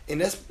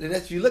 And that's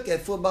if you look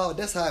at football,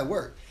 that's how it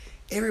works.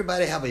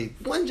 Everybody have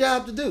one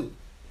job to do.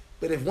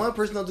 But if one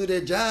person don't do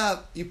their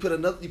job, you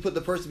put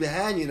the person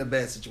behind you in a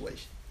bad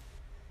situation.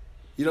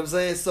 You know what I'm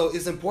saying? So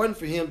it's important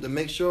for him to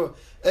make sure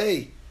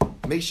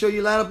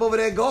you line up over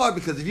that guard,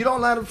 because if you don't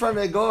line up in front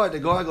of that guard, the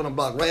guard gonna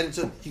block right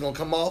into it. He gonna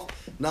come off.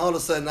 Now all of a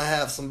sudden I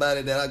have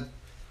somebody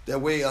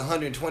that weigh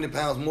 120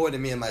 pounds more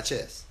than me in my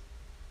chest.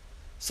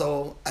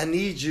 So I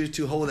need you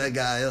to hold that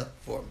guy up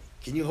for me.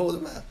 Can you hold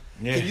him out?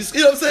 Yeah.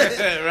 You know what I'm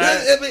saying?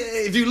 Right. I mean,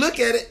 if you look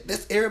at it,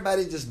 that's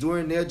everybody just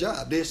doing their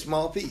job, their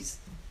small piece.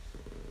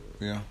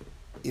 Yeah.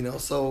 You know,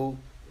 so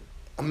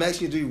I'm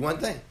asking you to do one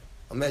thing.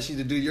 I'm asking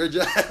you to do your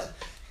job,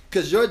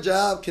 because your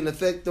job can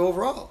affect the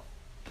overall.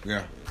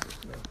 Yeah.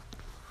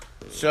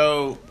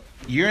 So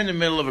you're in the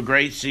middle of a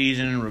great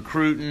season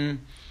recruiting,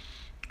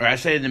 or I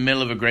say in the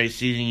middle of a great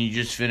season. You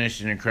just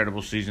finished an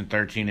incredible season,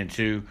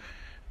 13-2.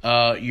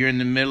 You're in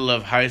the middle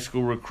of high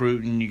school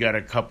recruiting. You got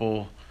a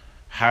couple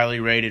highly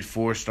rated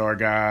 4-star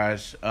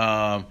guys.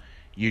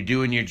 You're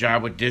doing your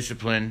job with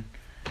discipline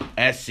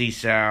at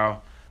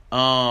CSAL.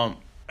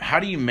 How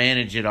do you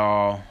manage it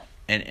all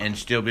and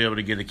still be able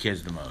to give the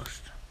kids the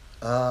most?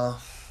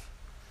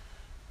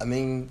 I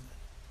mean,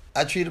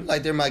 I treat them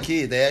like they're my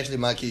kids. They're actually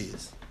my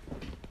kids.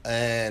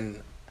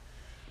 And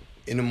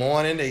in the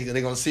morning, they're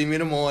going to see me in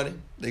the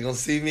morning. They're going to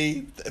see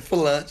me for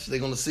lunch. They're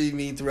going to see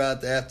me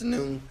throughout the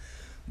afternoon.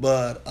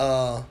 But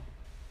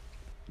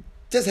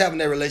just having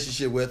that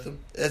relationship with them,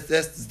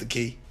 that's the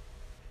key.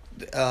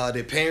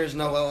 Their parents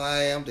know how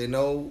I am. They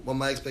know what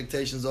my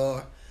expectations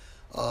are.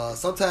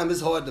 Sometimes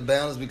it's hard to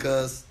balance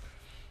because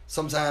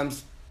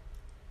sometimes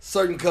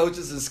certain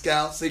coaches and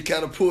scouts, they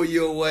kind of pull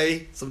you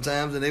away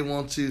sometimes, and they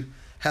want to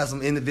have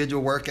some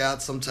individual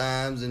workouts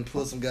sometimes and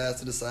pull some guys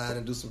to the side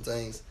and do some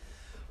things.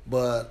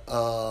 But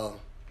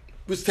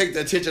we just take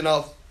the attention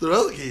off the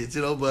other kids,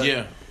 you know. But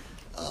yeah.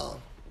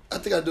 I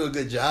think I do a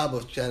good job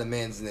of trying to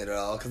manage it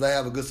all because I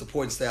have a good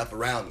supporting staff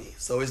around me.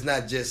 So it's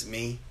not just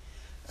me.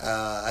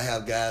 I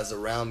have guys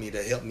around me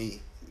that help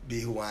me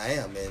be who I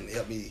am and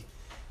help me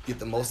get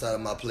the most out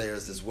of my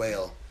players as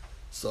well.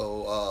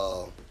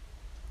 So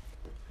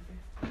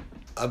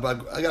I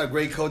got a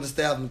great coaching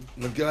staff.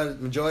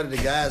 Majority of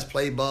the guys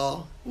play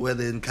ball,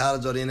 whether in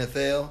college or the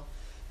NFL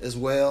as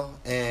well.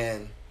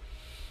 And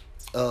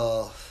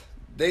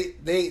they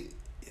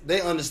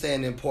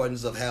understand the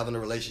importance of having a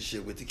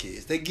relationship with the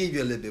kids. They give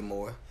you a little bit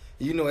more.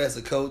 You know, as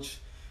a coach,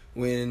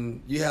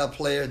 when you have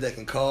players that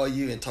can call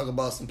you and talk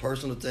about some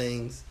personal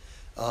things,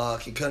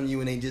 can come to you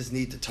when they just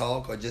need to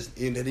talk or just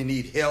they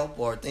need help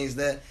or things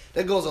that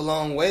goes a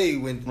long way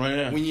when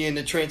when you're in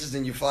the trenches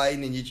and you're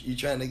fighting and you're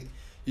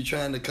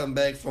trying to come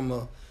back from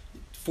a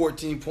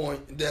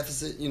 14-point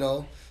deficit. You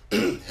know,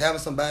 having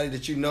somebody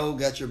that you know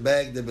got your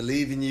back, that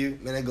believe in you,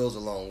 man, that goes a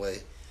long way.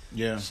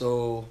 Yeah.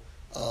 So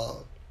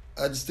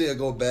I just still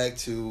go back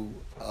to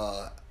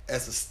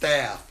as a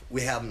staff,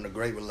 we having a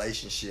great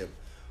relationship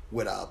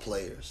with our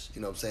players.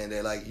 You know what I'm saying?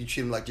 They're like, you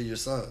treat them like you're your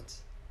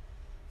sons.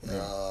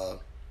 Yeah.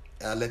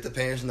 I let the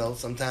parents know.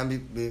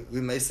 Sometimes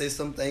we may say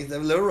some things that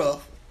are a little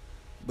rough,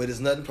 but it's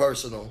nothing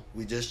personal.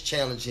 We just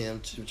challenge him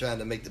to trying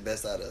to make the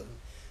best out of him.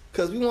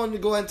 Because we want him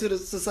to go into the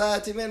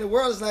society, man. The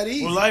world is not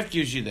easy. Well, life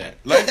gives you that.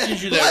 Life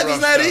gives you that. Life rough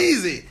is not stuff.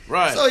 easy.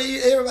 Right. So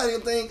everybody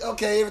will think,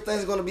 okay,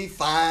 everything's going to be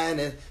fine,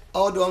 and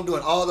although I'm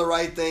doing all the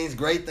right things,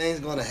 great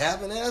things going to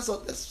happen. And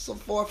that's so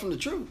far from the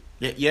truth.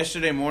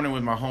 Yesterday morning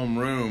with my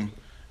homeroom,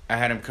 I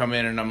had him come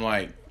in, and I'm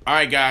like, all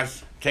right,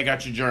 guys, take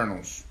out your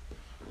journals.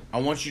 I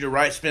want you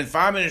to spend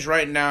 5 minutes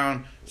writing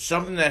down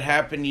something that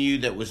happened to you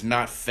that was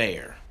not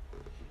fair.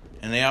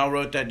 And they all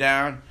wrote that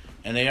down,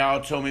 and they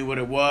all told me what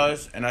it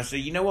was. And I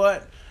said, you know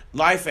what?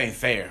 Life ain't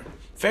fair.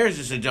 Fair is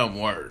just a dumb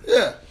word.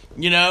 Yeah.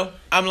 You know?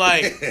 I'm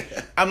like,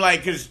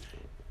 because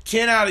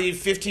 10 out of the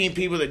 15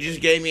 people that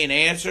just gave me an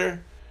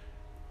answer,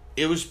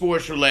 it was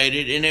sports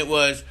related, and it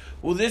was,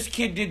 well, this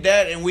kid did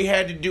that, and we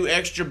had to do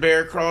extra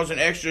bear crawls and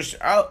extra.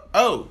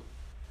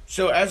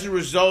 So as a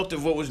result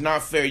of what was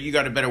not fair, you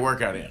got a better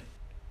workout in.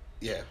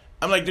 Yeah.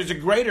 I'm like, there's a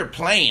greater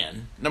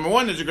plan. Number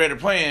one, there's a greater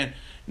plan.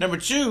 Number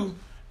two,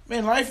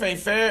 man, life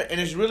ain't fair,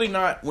 and it's really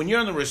not. When you're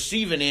on the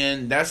receiving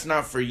end, that's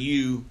not for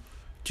you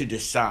to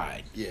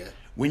decide. Yeah.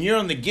 When you're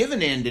on the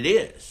giving end, it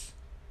is.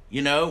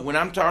 You know, when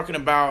I'm talking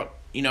about,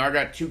 I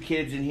got 2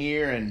 kids in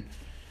here, and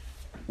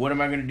what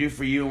am I going to do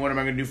for you, and what am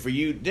I going to do for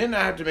you? Then I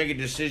have to make a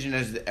decision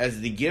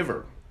as the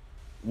giver,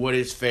 what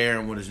is fair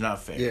and what is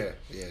not fair.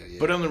 Yeah.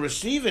 But on the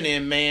receiving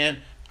end, man,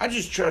 I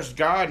just trust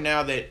God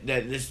now that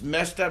this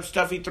messed up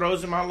stuff he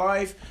throws in my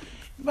life,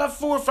 about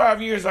 4 or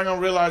 5 years, I'm going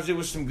to realize it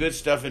was some good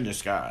stuff in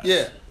disguise.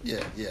 Yeah.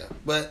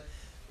 But,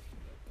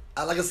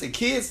 like I said,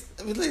 kids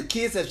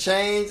have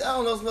changed. I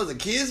don't know as much as the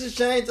kids have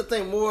changed. I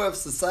think more of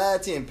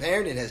society and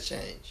parenting has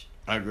changed.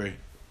 I agree.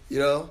 You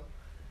know?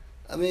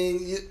 I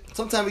mean,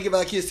 sometimes we give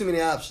our kids too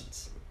many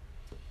options.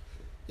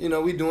 You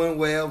know, we doing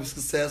well, we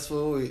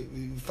successful,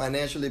 we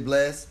financially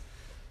blessed.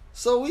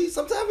 So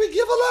sometimes we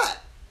give a lot.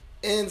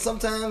 And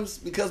sometimes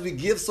because we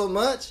give so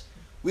much,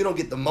 we don't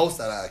get the most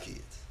out of our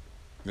kids.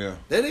 Yeah.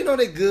 They know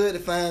they're good,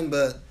 they're fine,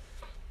 but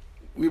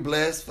we're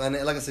blessed. Like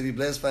I said, we're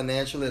blessed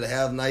financially to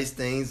have nice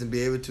things and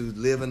be able to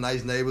live in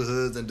nice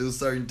neighborhoods and do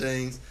certain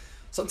things.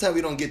 Sometimes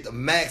we don't get the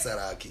max out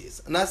of our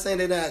kids. I'm not saying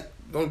they're not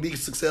going to be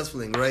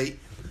successful and great,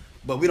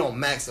 but we don't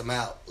max them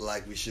out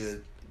like we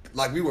should.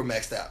 Like we were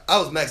maxed out. I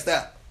was maxed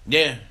out.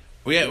 Yeah.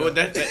 Well,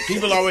 that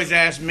people always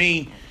ask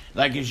me,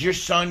 like, is your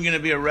son going to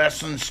be a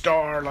wrestling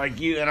star like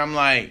you? And I'm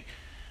like,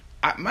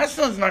 my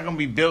son's not going to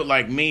be built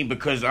like me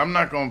because I'm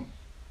not going to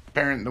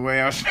parent the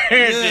way I was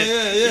parented.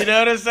 Yeah. You know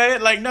what I'm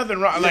saying? Like, nothing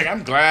wrong. Yeah. Like,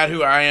 I'm glad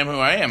who I am.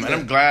 And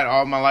I'm glad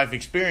all my life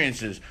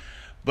experiences.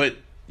 But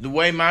the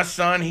way my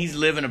son, he's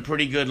living a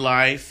pretty good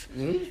life,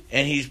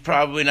 and he's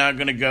probably not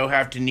going to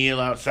have to kneel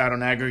outside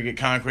on aggregate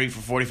concrete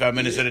for 45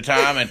 minutes at a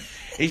time, and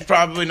he's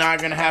probably not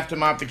going to have to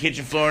mop the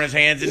kitchen floor on his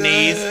hands and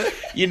knees,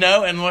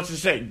 and what's to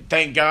say,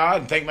 thank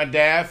God and thank my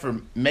dad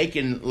for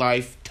making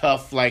life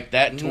tough like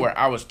that to where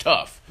I was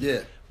tough.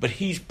 Yeah. But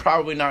he's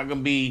probably not going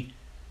to be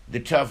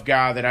the tough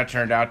guy that I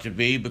turned out to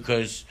be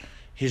because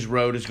his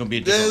road is going to be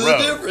a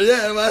different road.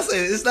 Yeah, I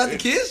say it's not the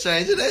kids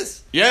changing.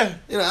 That's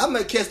I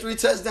might catch 3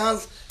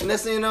 touchdowns, and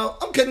next thing you know,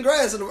 I'm cutting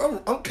grass.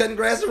 I'm cutting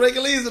grass and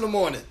raking leaves in the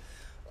morning.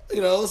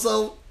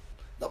 So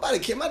nobody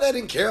cared. My dad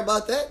didn't care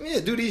about that. Yeah,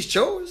 do these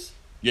chores.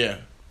 Yeah.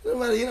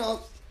 Nobody,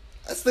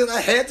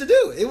 I had to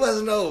do it. It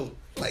wasn't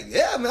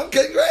I'm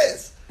cutting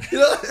grass.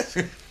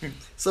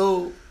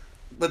 So,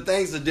 but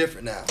things are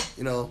different now.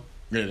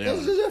 Yeah,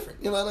 things are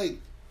different.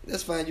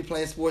 That's fine. You're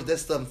playing sports.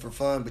 That's something for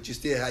fun, but you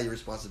still have your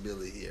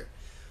responsibility here.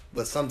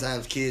 But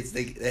sometimes kids,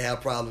 they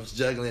have problems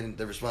juggling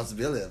the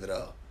responsibility of it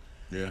all.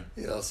 Yeah.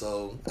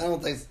 So I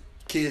don't think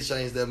kids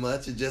change that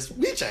much. It's just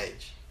we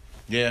change.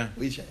 Yeah.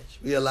 We change.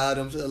 We allow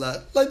them to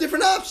like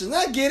different options.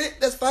 I get it.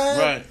 That's fine.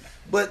 Right.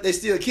 But they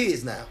still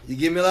kids now. You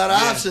give me a lot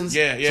of options.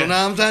 Yeah. So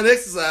now I'm trying to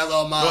exercise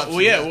all my options.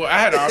 Well, I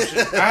had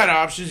options. I had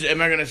options.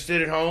 Am I going to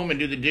sit at home and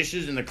do the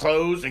dishes and the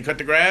clothes and cut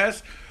the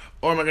grass?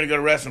 Or am I going to go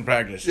to wrestling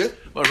practice? Yeah.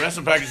 Well,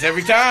 wrestling practice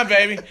every time,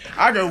 baby.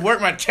 I go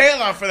work my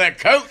tail off for that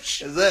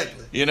coach.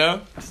 Exactly. You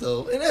know?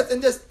 So,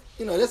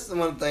 that's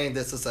one thing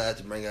that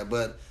society bring out.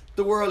 But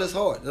the world is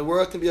hard. The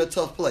world can be a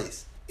tough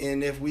place.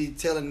 And if we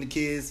telling the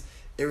kids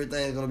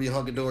everything's going to be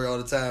hunky-dory all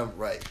the time,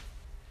 right,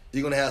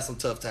 you're going to have some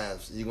tough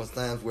times. You're going to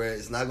have times where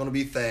it's not going to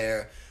be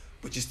fair,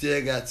 but you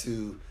still got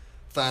to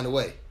find a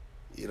way.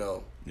 Yeah.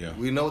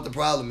 We know what the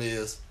problem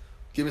is.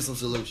 Give me some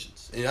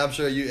solutions. And I'm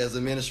sure you, as an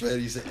administrator,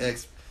 you say,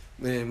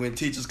 when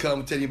teachers come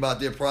and tell you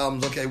about their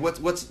problems, okay, what's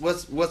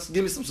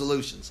give me some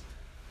solutions.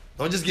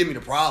 Don't just give me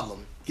the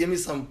problem. Give me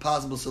some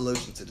possible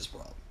solutions to this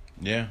problem.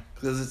 Yeah.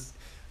 Because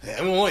I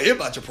don't want to hear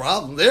about your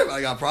problems.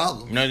 Everybody got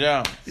problems. No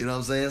doubt. You know what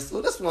I'm saying?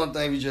 So that's one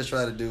thing we just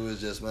try to do is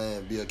just,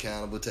 be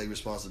accountable, take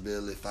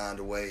responsibility, find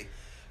a way,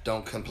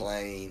 don't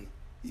complain.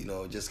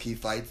 Just keep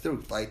fight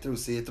through,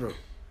 see it through.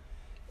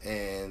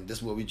 And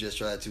that's what we just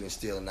try to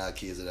instill in our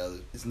kids and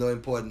others. It's more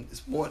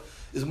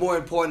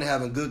important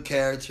having good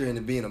character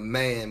and being a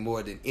man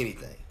more than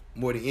anything,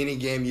 more than any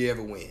game you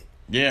ever win.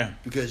 Yeah.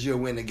 Because you'll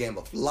win the game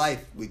of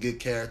life with good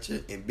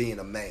character and being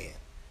a man.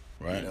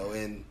 Right.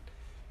 And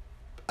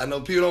I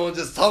know people don't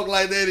just talk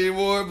like that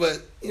anymore,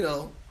 but,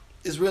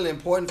 it's really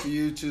important for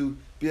you to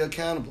be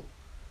accountable.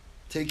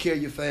 Take care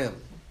of your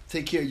family.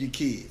 Take care of your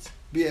kids.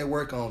 Be at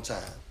work on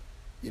time.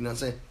 You know what I'm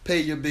saying? Pay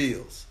your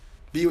bills.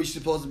 Be what you're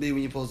supposed to be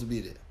when you're supposed to be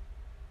there.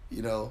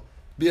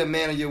 Be a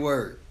man of your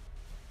word.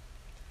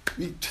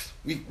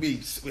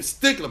 We're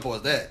stickler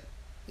towards that.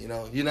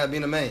 You're not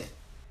being a man.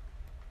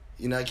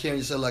 You're not carrying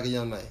yourself like a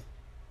young man.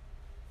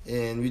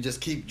 And we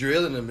just keep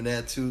drilling them in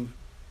that too.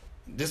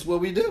 This is what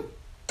we do.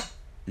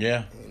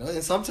 Yeah.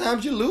 And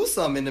sometimes you lose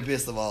something in the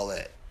midst of all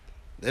that.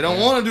 They don't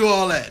want to do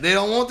all that. They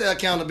don't want the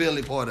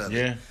accountability part of it.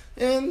 Yeah.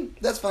 And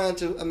that's fine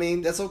too.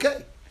 That's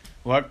okay.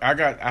 Well,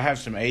 I have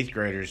some 8th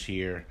graders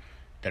here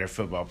that are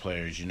football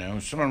players,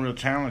 some are real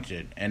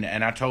talented. And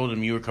I told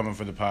them you were coming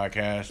for the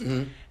podcast,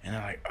 and they're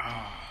like,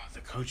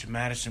 the coach of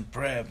Madison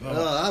Prep.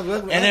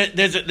 And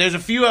there's a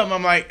few of them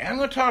I'm like, I'm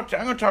gonna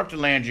talk to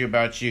Landry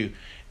about you.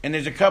 And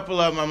there's a couple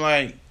of them I'm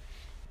like,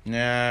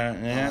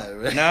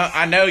 no,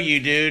 I know you,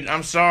 dude.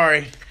 I'm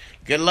sorry.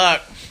 Good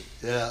luck.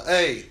 Yeah.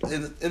 Hey,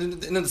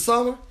 in the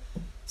summer,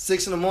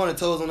 6 in the morning,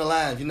 toes on the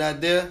line. If you're not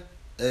there,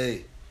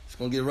 hey, it's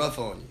gonna get rough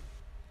on you.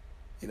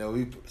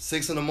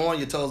 6 in the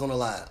morning, your toes on the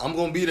line. I'm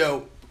gonna be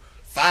there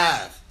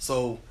 5,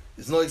 so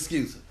there's no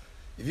excuse.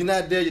 If you're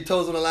not there, your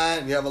toes on the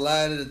line. We have a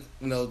line,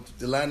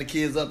 to line the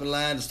kids up in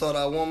line to start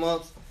our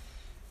warm-ups.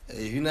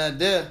 Hey, if you're not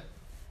there,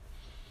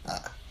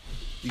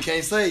 you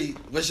can't say,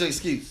 what's your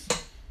excuse?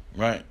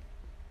 Right.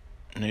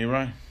 No, you're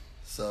right.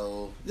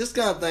 So this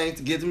kind of thing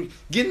to get them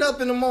getting up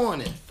in the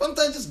morning.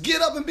 Sometimes just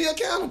get up and be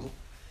accountable.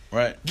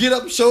 Right. Get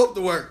up and show up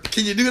to work.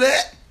 Can you do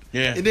that?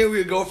 Yeah. And then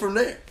we'll go from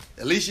there.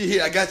 At least you're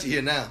here. I got you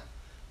here now.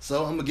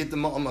 So I'm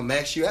gonna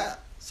max you out.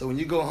 So when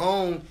you go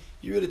home,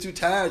 you're really too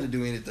tired to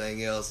do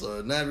anything else,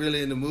 or not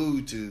really in the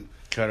mood to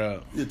cut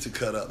up.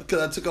 Because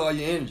I took all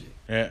your energy.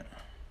 Yeah.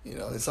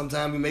 And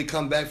sometimes we may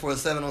come back for a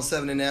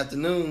 7-on-7 in the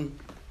afternoon,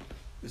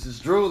 which is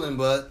drooling,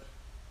 but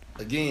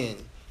again,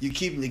 you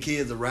keeping the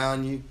kids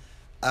around you.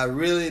 I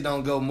really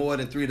don't go more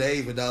than 3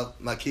 days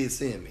without my kids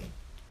seeing me.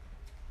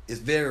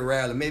 It's very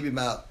rarely, maybe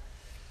about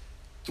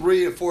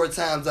 3 or 4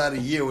 times out of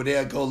the year where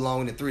they'll go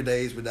longer than 3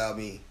 days without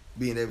me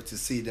being able to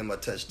see them or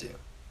touch them.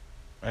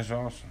 That's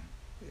awesome.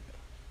 Yeah.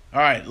 All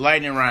right,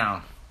 lightning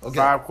round. Okay.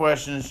 5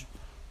 questions,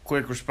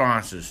 quick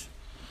responses.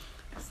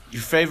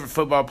 Your favorite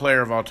football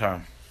player of all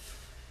time?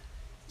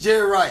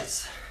 Jerry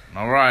Rice.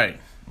 All right.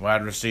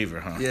 Wide receiver,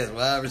 huh? Yes,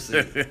 wide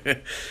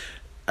receiver.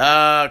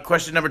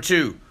 Question number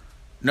 2.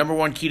 Number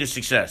 1 key to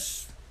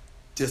success?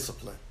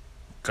 Discipline.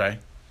 Okay.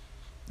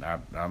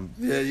 I'm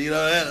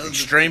that.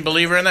 Extreme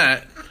believer in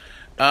that.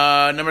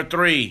 Number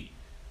 3.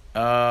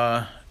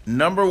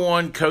 Number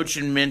 1 coach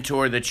and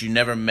mentor that you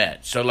never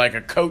met. So like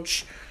a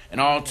coach, an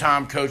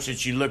all-time coach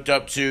that you looked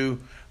up to,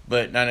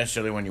 but not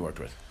necessarily one you worked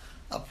with.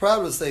 I'd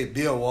probably say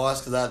Bill Walsh,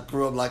 because I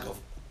grew up like a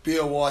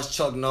Bill Walsh,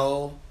 Chuck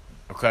Noll.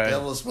 Okay.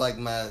 That was like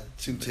my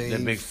 2 teams.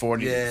 The big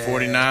 49ers.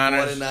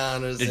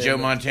 49ers. The Joe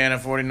Montana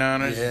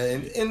 49ers. Yeah,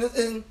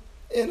 and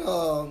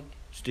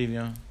Steve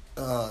Young.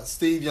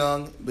 Steve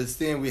Young, but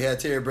then we had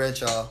Terry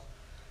Bradshaw.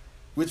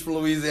 Which from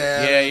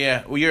Louisiana?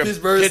 Yeah. Well, you're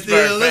Pittsburgh a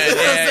Pittsburgh fan.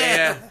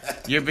 Yeah.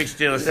 You're a big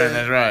Steelers fan.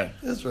 That's right.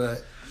 That's right.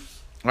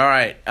 All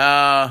right.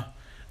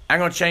 I'm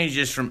gonna change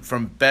this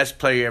from best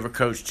player you ever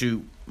coached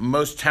to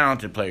most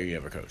talented player you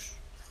ever coached.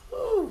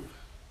 Ooh.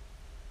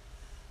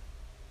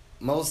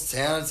 Most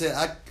talented.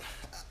 I'm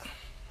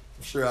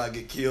sure I'll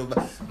get killed.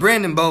 But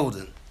Brandon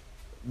Bolden.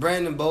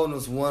 Brandon Bolden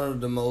was one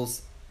of the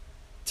most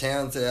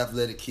talented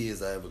athletic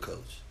kids I ever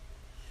coached.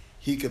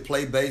 He could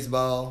play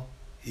baseball.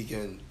 He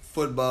can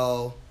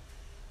football.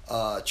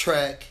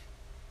 Track.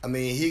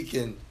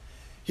 He'll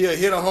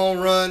hit a home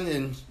run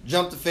and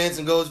jump the fence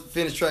and go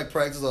finish track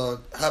practice or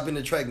hop in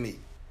the track meet.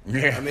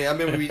 Yeah. I mean, I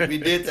remember we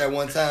did that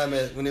one time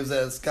when it was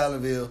at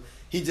Scotlandville.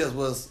 He just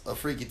was a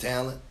freaky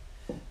talent.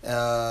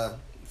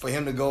 For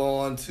him to go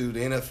on to the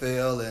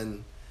NFL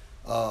and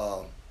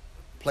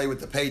play with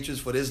the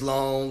Patriots for this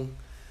long,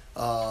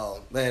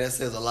 man, that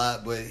says a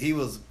lot. But he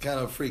was kind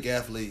of a freak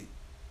athlete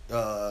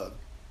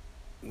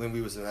when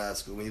he was in high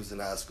school. He was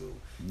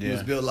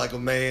built like a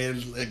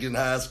man, like in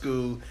high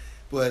school,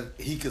 but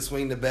he could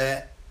swing the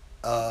bat.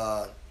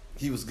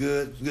 He was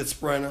good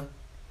sprinter,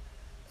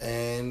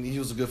 and he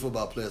was a good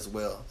football player as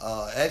well.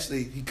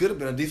 Actually, he could have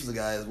been a defensive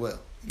guy as well.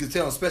 You could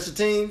tell on special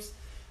teams,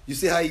 you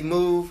see how he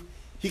moved.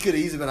 He could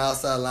have easily been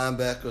outside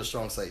linebacker or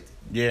strong safety.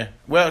 Yeah.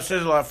 Well, it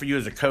says a lot for you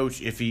as a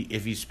coach if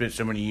he spent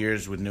so many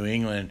years with New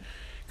England,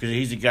 because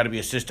he's got to be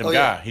a system guy.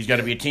 Yeah. He's got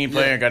to be a team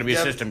player and got to be a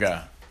system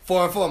guy.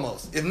 For and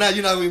foremost. If not,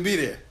 you're not going to be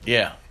there.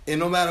 Yeah. And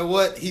no matter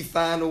what, he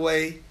found a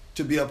way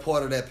to be a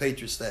part of that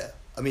Patriots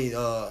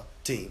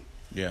team.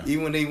 Yeah.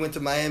 Even when they went to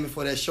Miami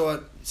for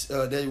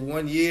that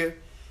 1 year,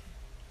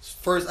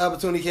 first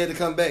opportunity he had to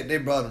come back, they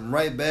brought him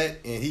right back,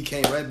 and he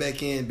came right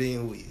back in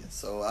being who he is.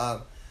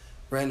 So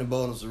Brandon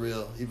Bolden's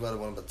he's probably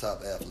one of the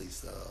top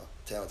athletes,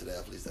 talented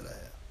athletes that I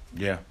have.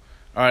 Yeah.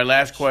 All right,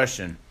 last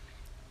question.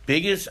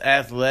 Biggest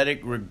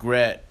athletic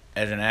regret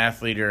as an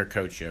athlete or a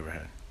coach you ever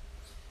had?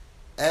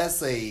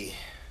 As a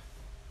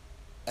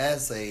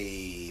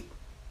athlete,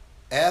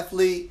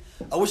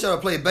 I wish I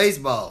would play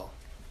baseball.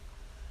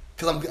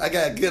 Cause I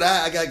got a good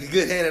eye, I got a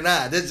good hand and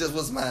eye. That just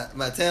was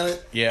my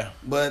talent. Yeah.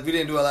 But we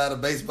didn't do a lot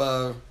of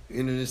baseball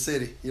in the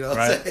city. You know what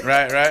I'm saying?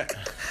 Right.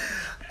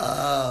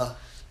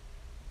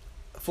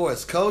 For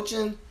his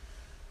coaching,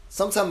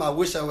 sometimes I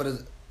wish I would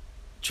have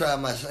tried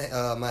my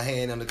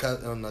hand on the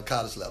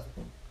college level.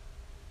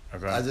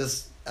 Okay. I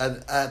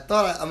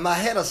thought I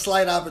had a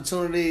slight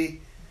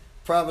opportunity,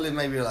 probably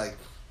maybe like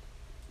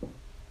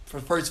for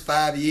the first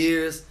 5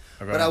 years,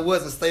 but I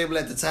wasn't stable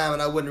at the time,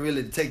 and I wouldn't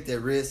really take that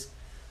risk.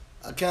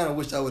 I kind of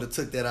wish I would have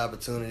took that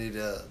opportunity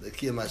to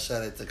give my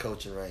shot at the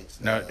coaching ranks.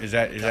 No, is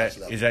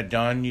that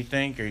done? You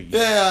think? Or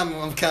yeah,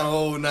 I'm kind of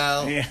old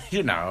now. Yeah,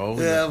 you're not old.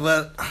 Yeah,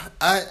 but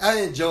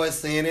I enjoy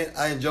seeing it.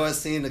 I enjoy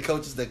seeing the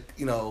coaches that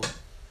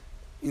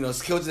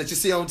coaches that you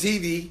see on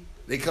TV.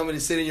 They come in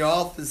and sit in your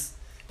office.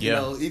 You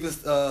know, even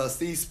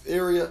Steve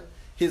Spurrier,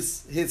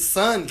 his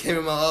son came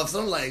in my office.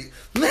 I'm like,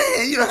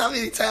 man, you know how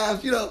many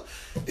times,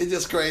 it's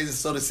just crazy.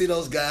 So to see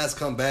those guys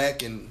come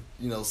back and,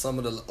 some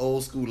of the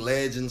old school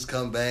legends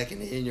come back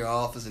and they're in your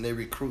office and they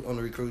recruit on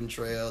the recruiting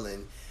trail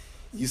and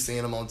you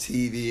seeing them on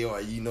TV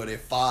or their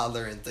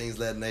father and things of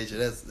that nature.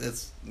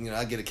 That's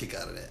I get a kick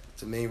out of that.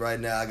 To me, right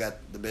now, I got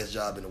the best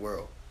job in the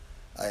world.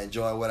 I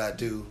enjoy what I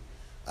do.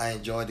 I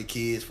enjoy the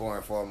kids for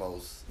and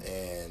foremost,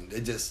 and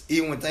it just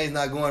even when things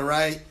not going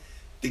right,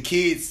 the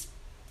kids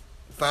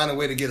find a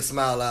way to get a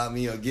smile out of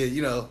me or get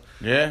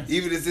yeah.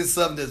 Even if it's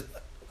something that's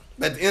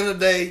at the end of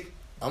the day,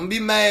 I'm gonna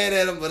be mad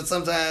at them, but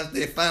sometimes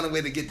they find a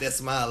way to get that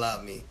smile out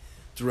of me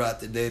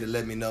throughout the day to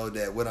let me know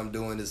that what I'm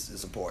doing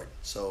is important.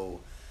 So,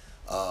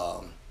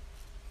 I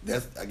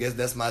guess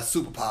that's my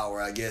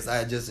superpower. I guess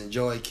I just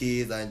enjoy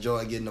kids. I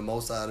enjoy getting the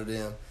most out of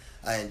them.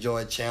 I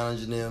enjoy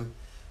challenging them,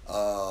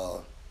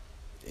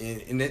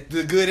 and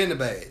the good and the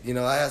bad.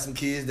 I had some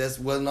kids that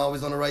wasn't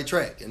always on the right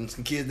track, and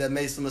some kids that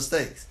made some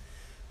mistakes,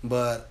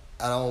 but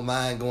I don't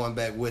mind going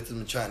back with them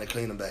and trying to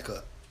clean them back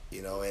up.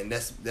 And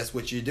that's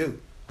what you do.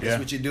 That's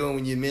what you're doing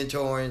when you're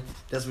mentoring.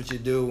 That's what you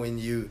do when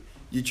you're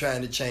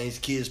trying to change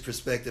kids'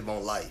 perspective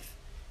on life.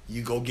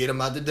 You go get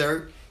them out the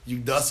dirt, you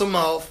dust them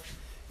off,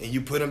 and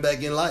you put them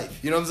back in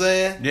life. You know what I'm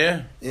saying?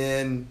 Yeah.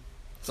 And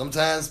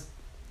sometimes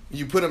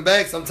you put them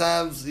back.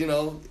 Sometimes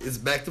it's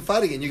back to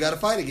fight again. You got to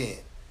fight again.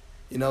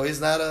 It's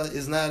not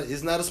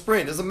a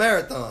sprint. It's a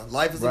marathon.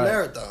 Life is a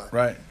marathon.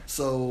 Right.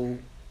 So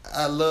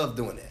I love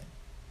doing that.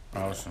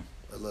 Awesome.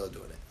 I love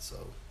doing that. So.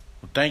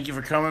 Well, thank you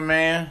for coming,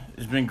 man.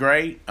 It's been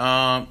great.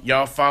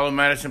 Y'all follow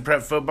Madison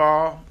Prep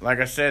Football. Like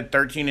I said,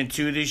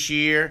 13-2 this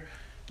year.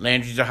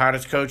 Landry's the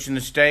hottest coach in the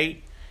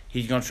state.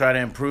 He's going to try to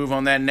improve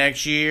on that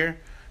next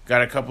year.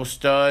 Got a couple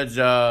studs,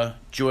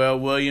 Joel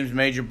Williams,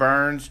 Major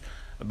Burns,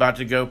 about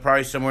to go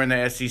probably somewhere in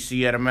the SEC,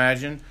 I'd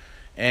imagine.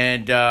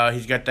 And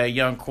he's got that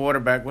young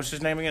quarterback. What's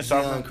his name again?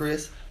 Zion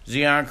Chris.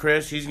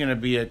 He's going to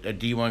be a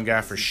D1 guy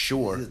for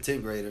sure. He's a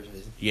 10th grader.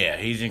 Yeah,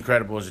 he's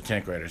incredible as a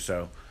 10th grader,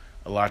 so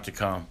a lot to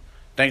come.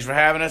 Thanks for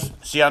having us.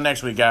 See y'all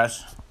next week,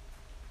 guys.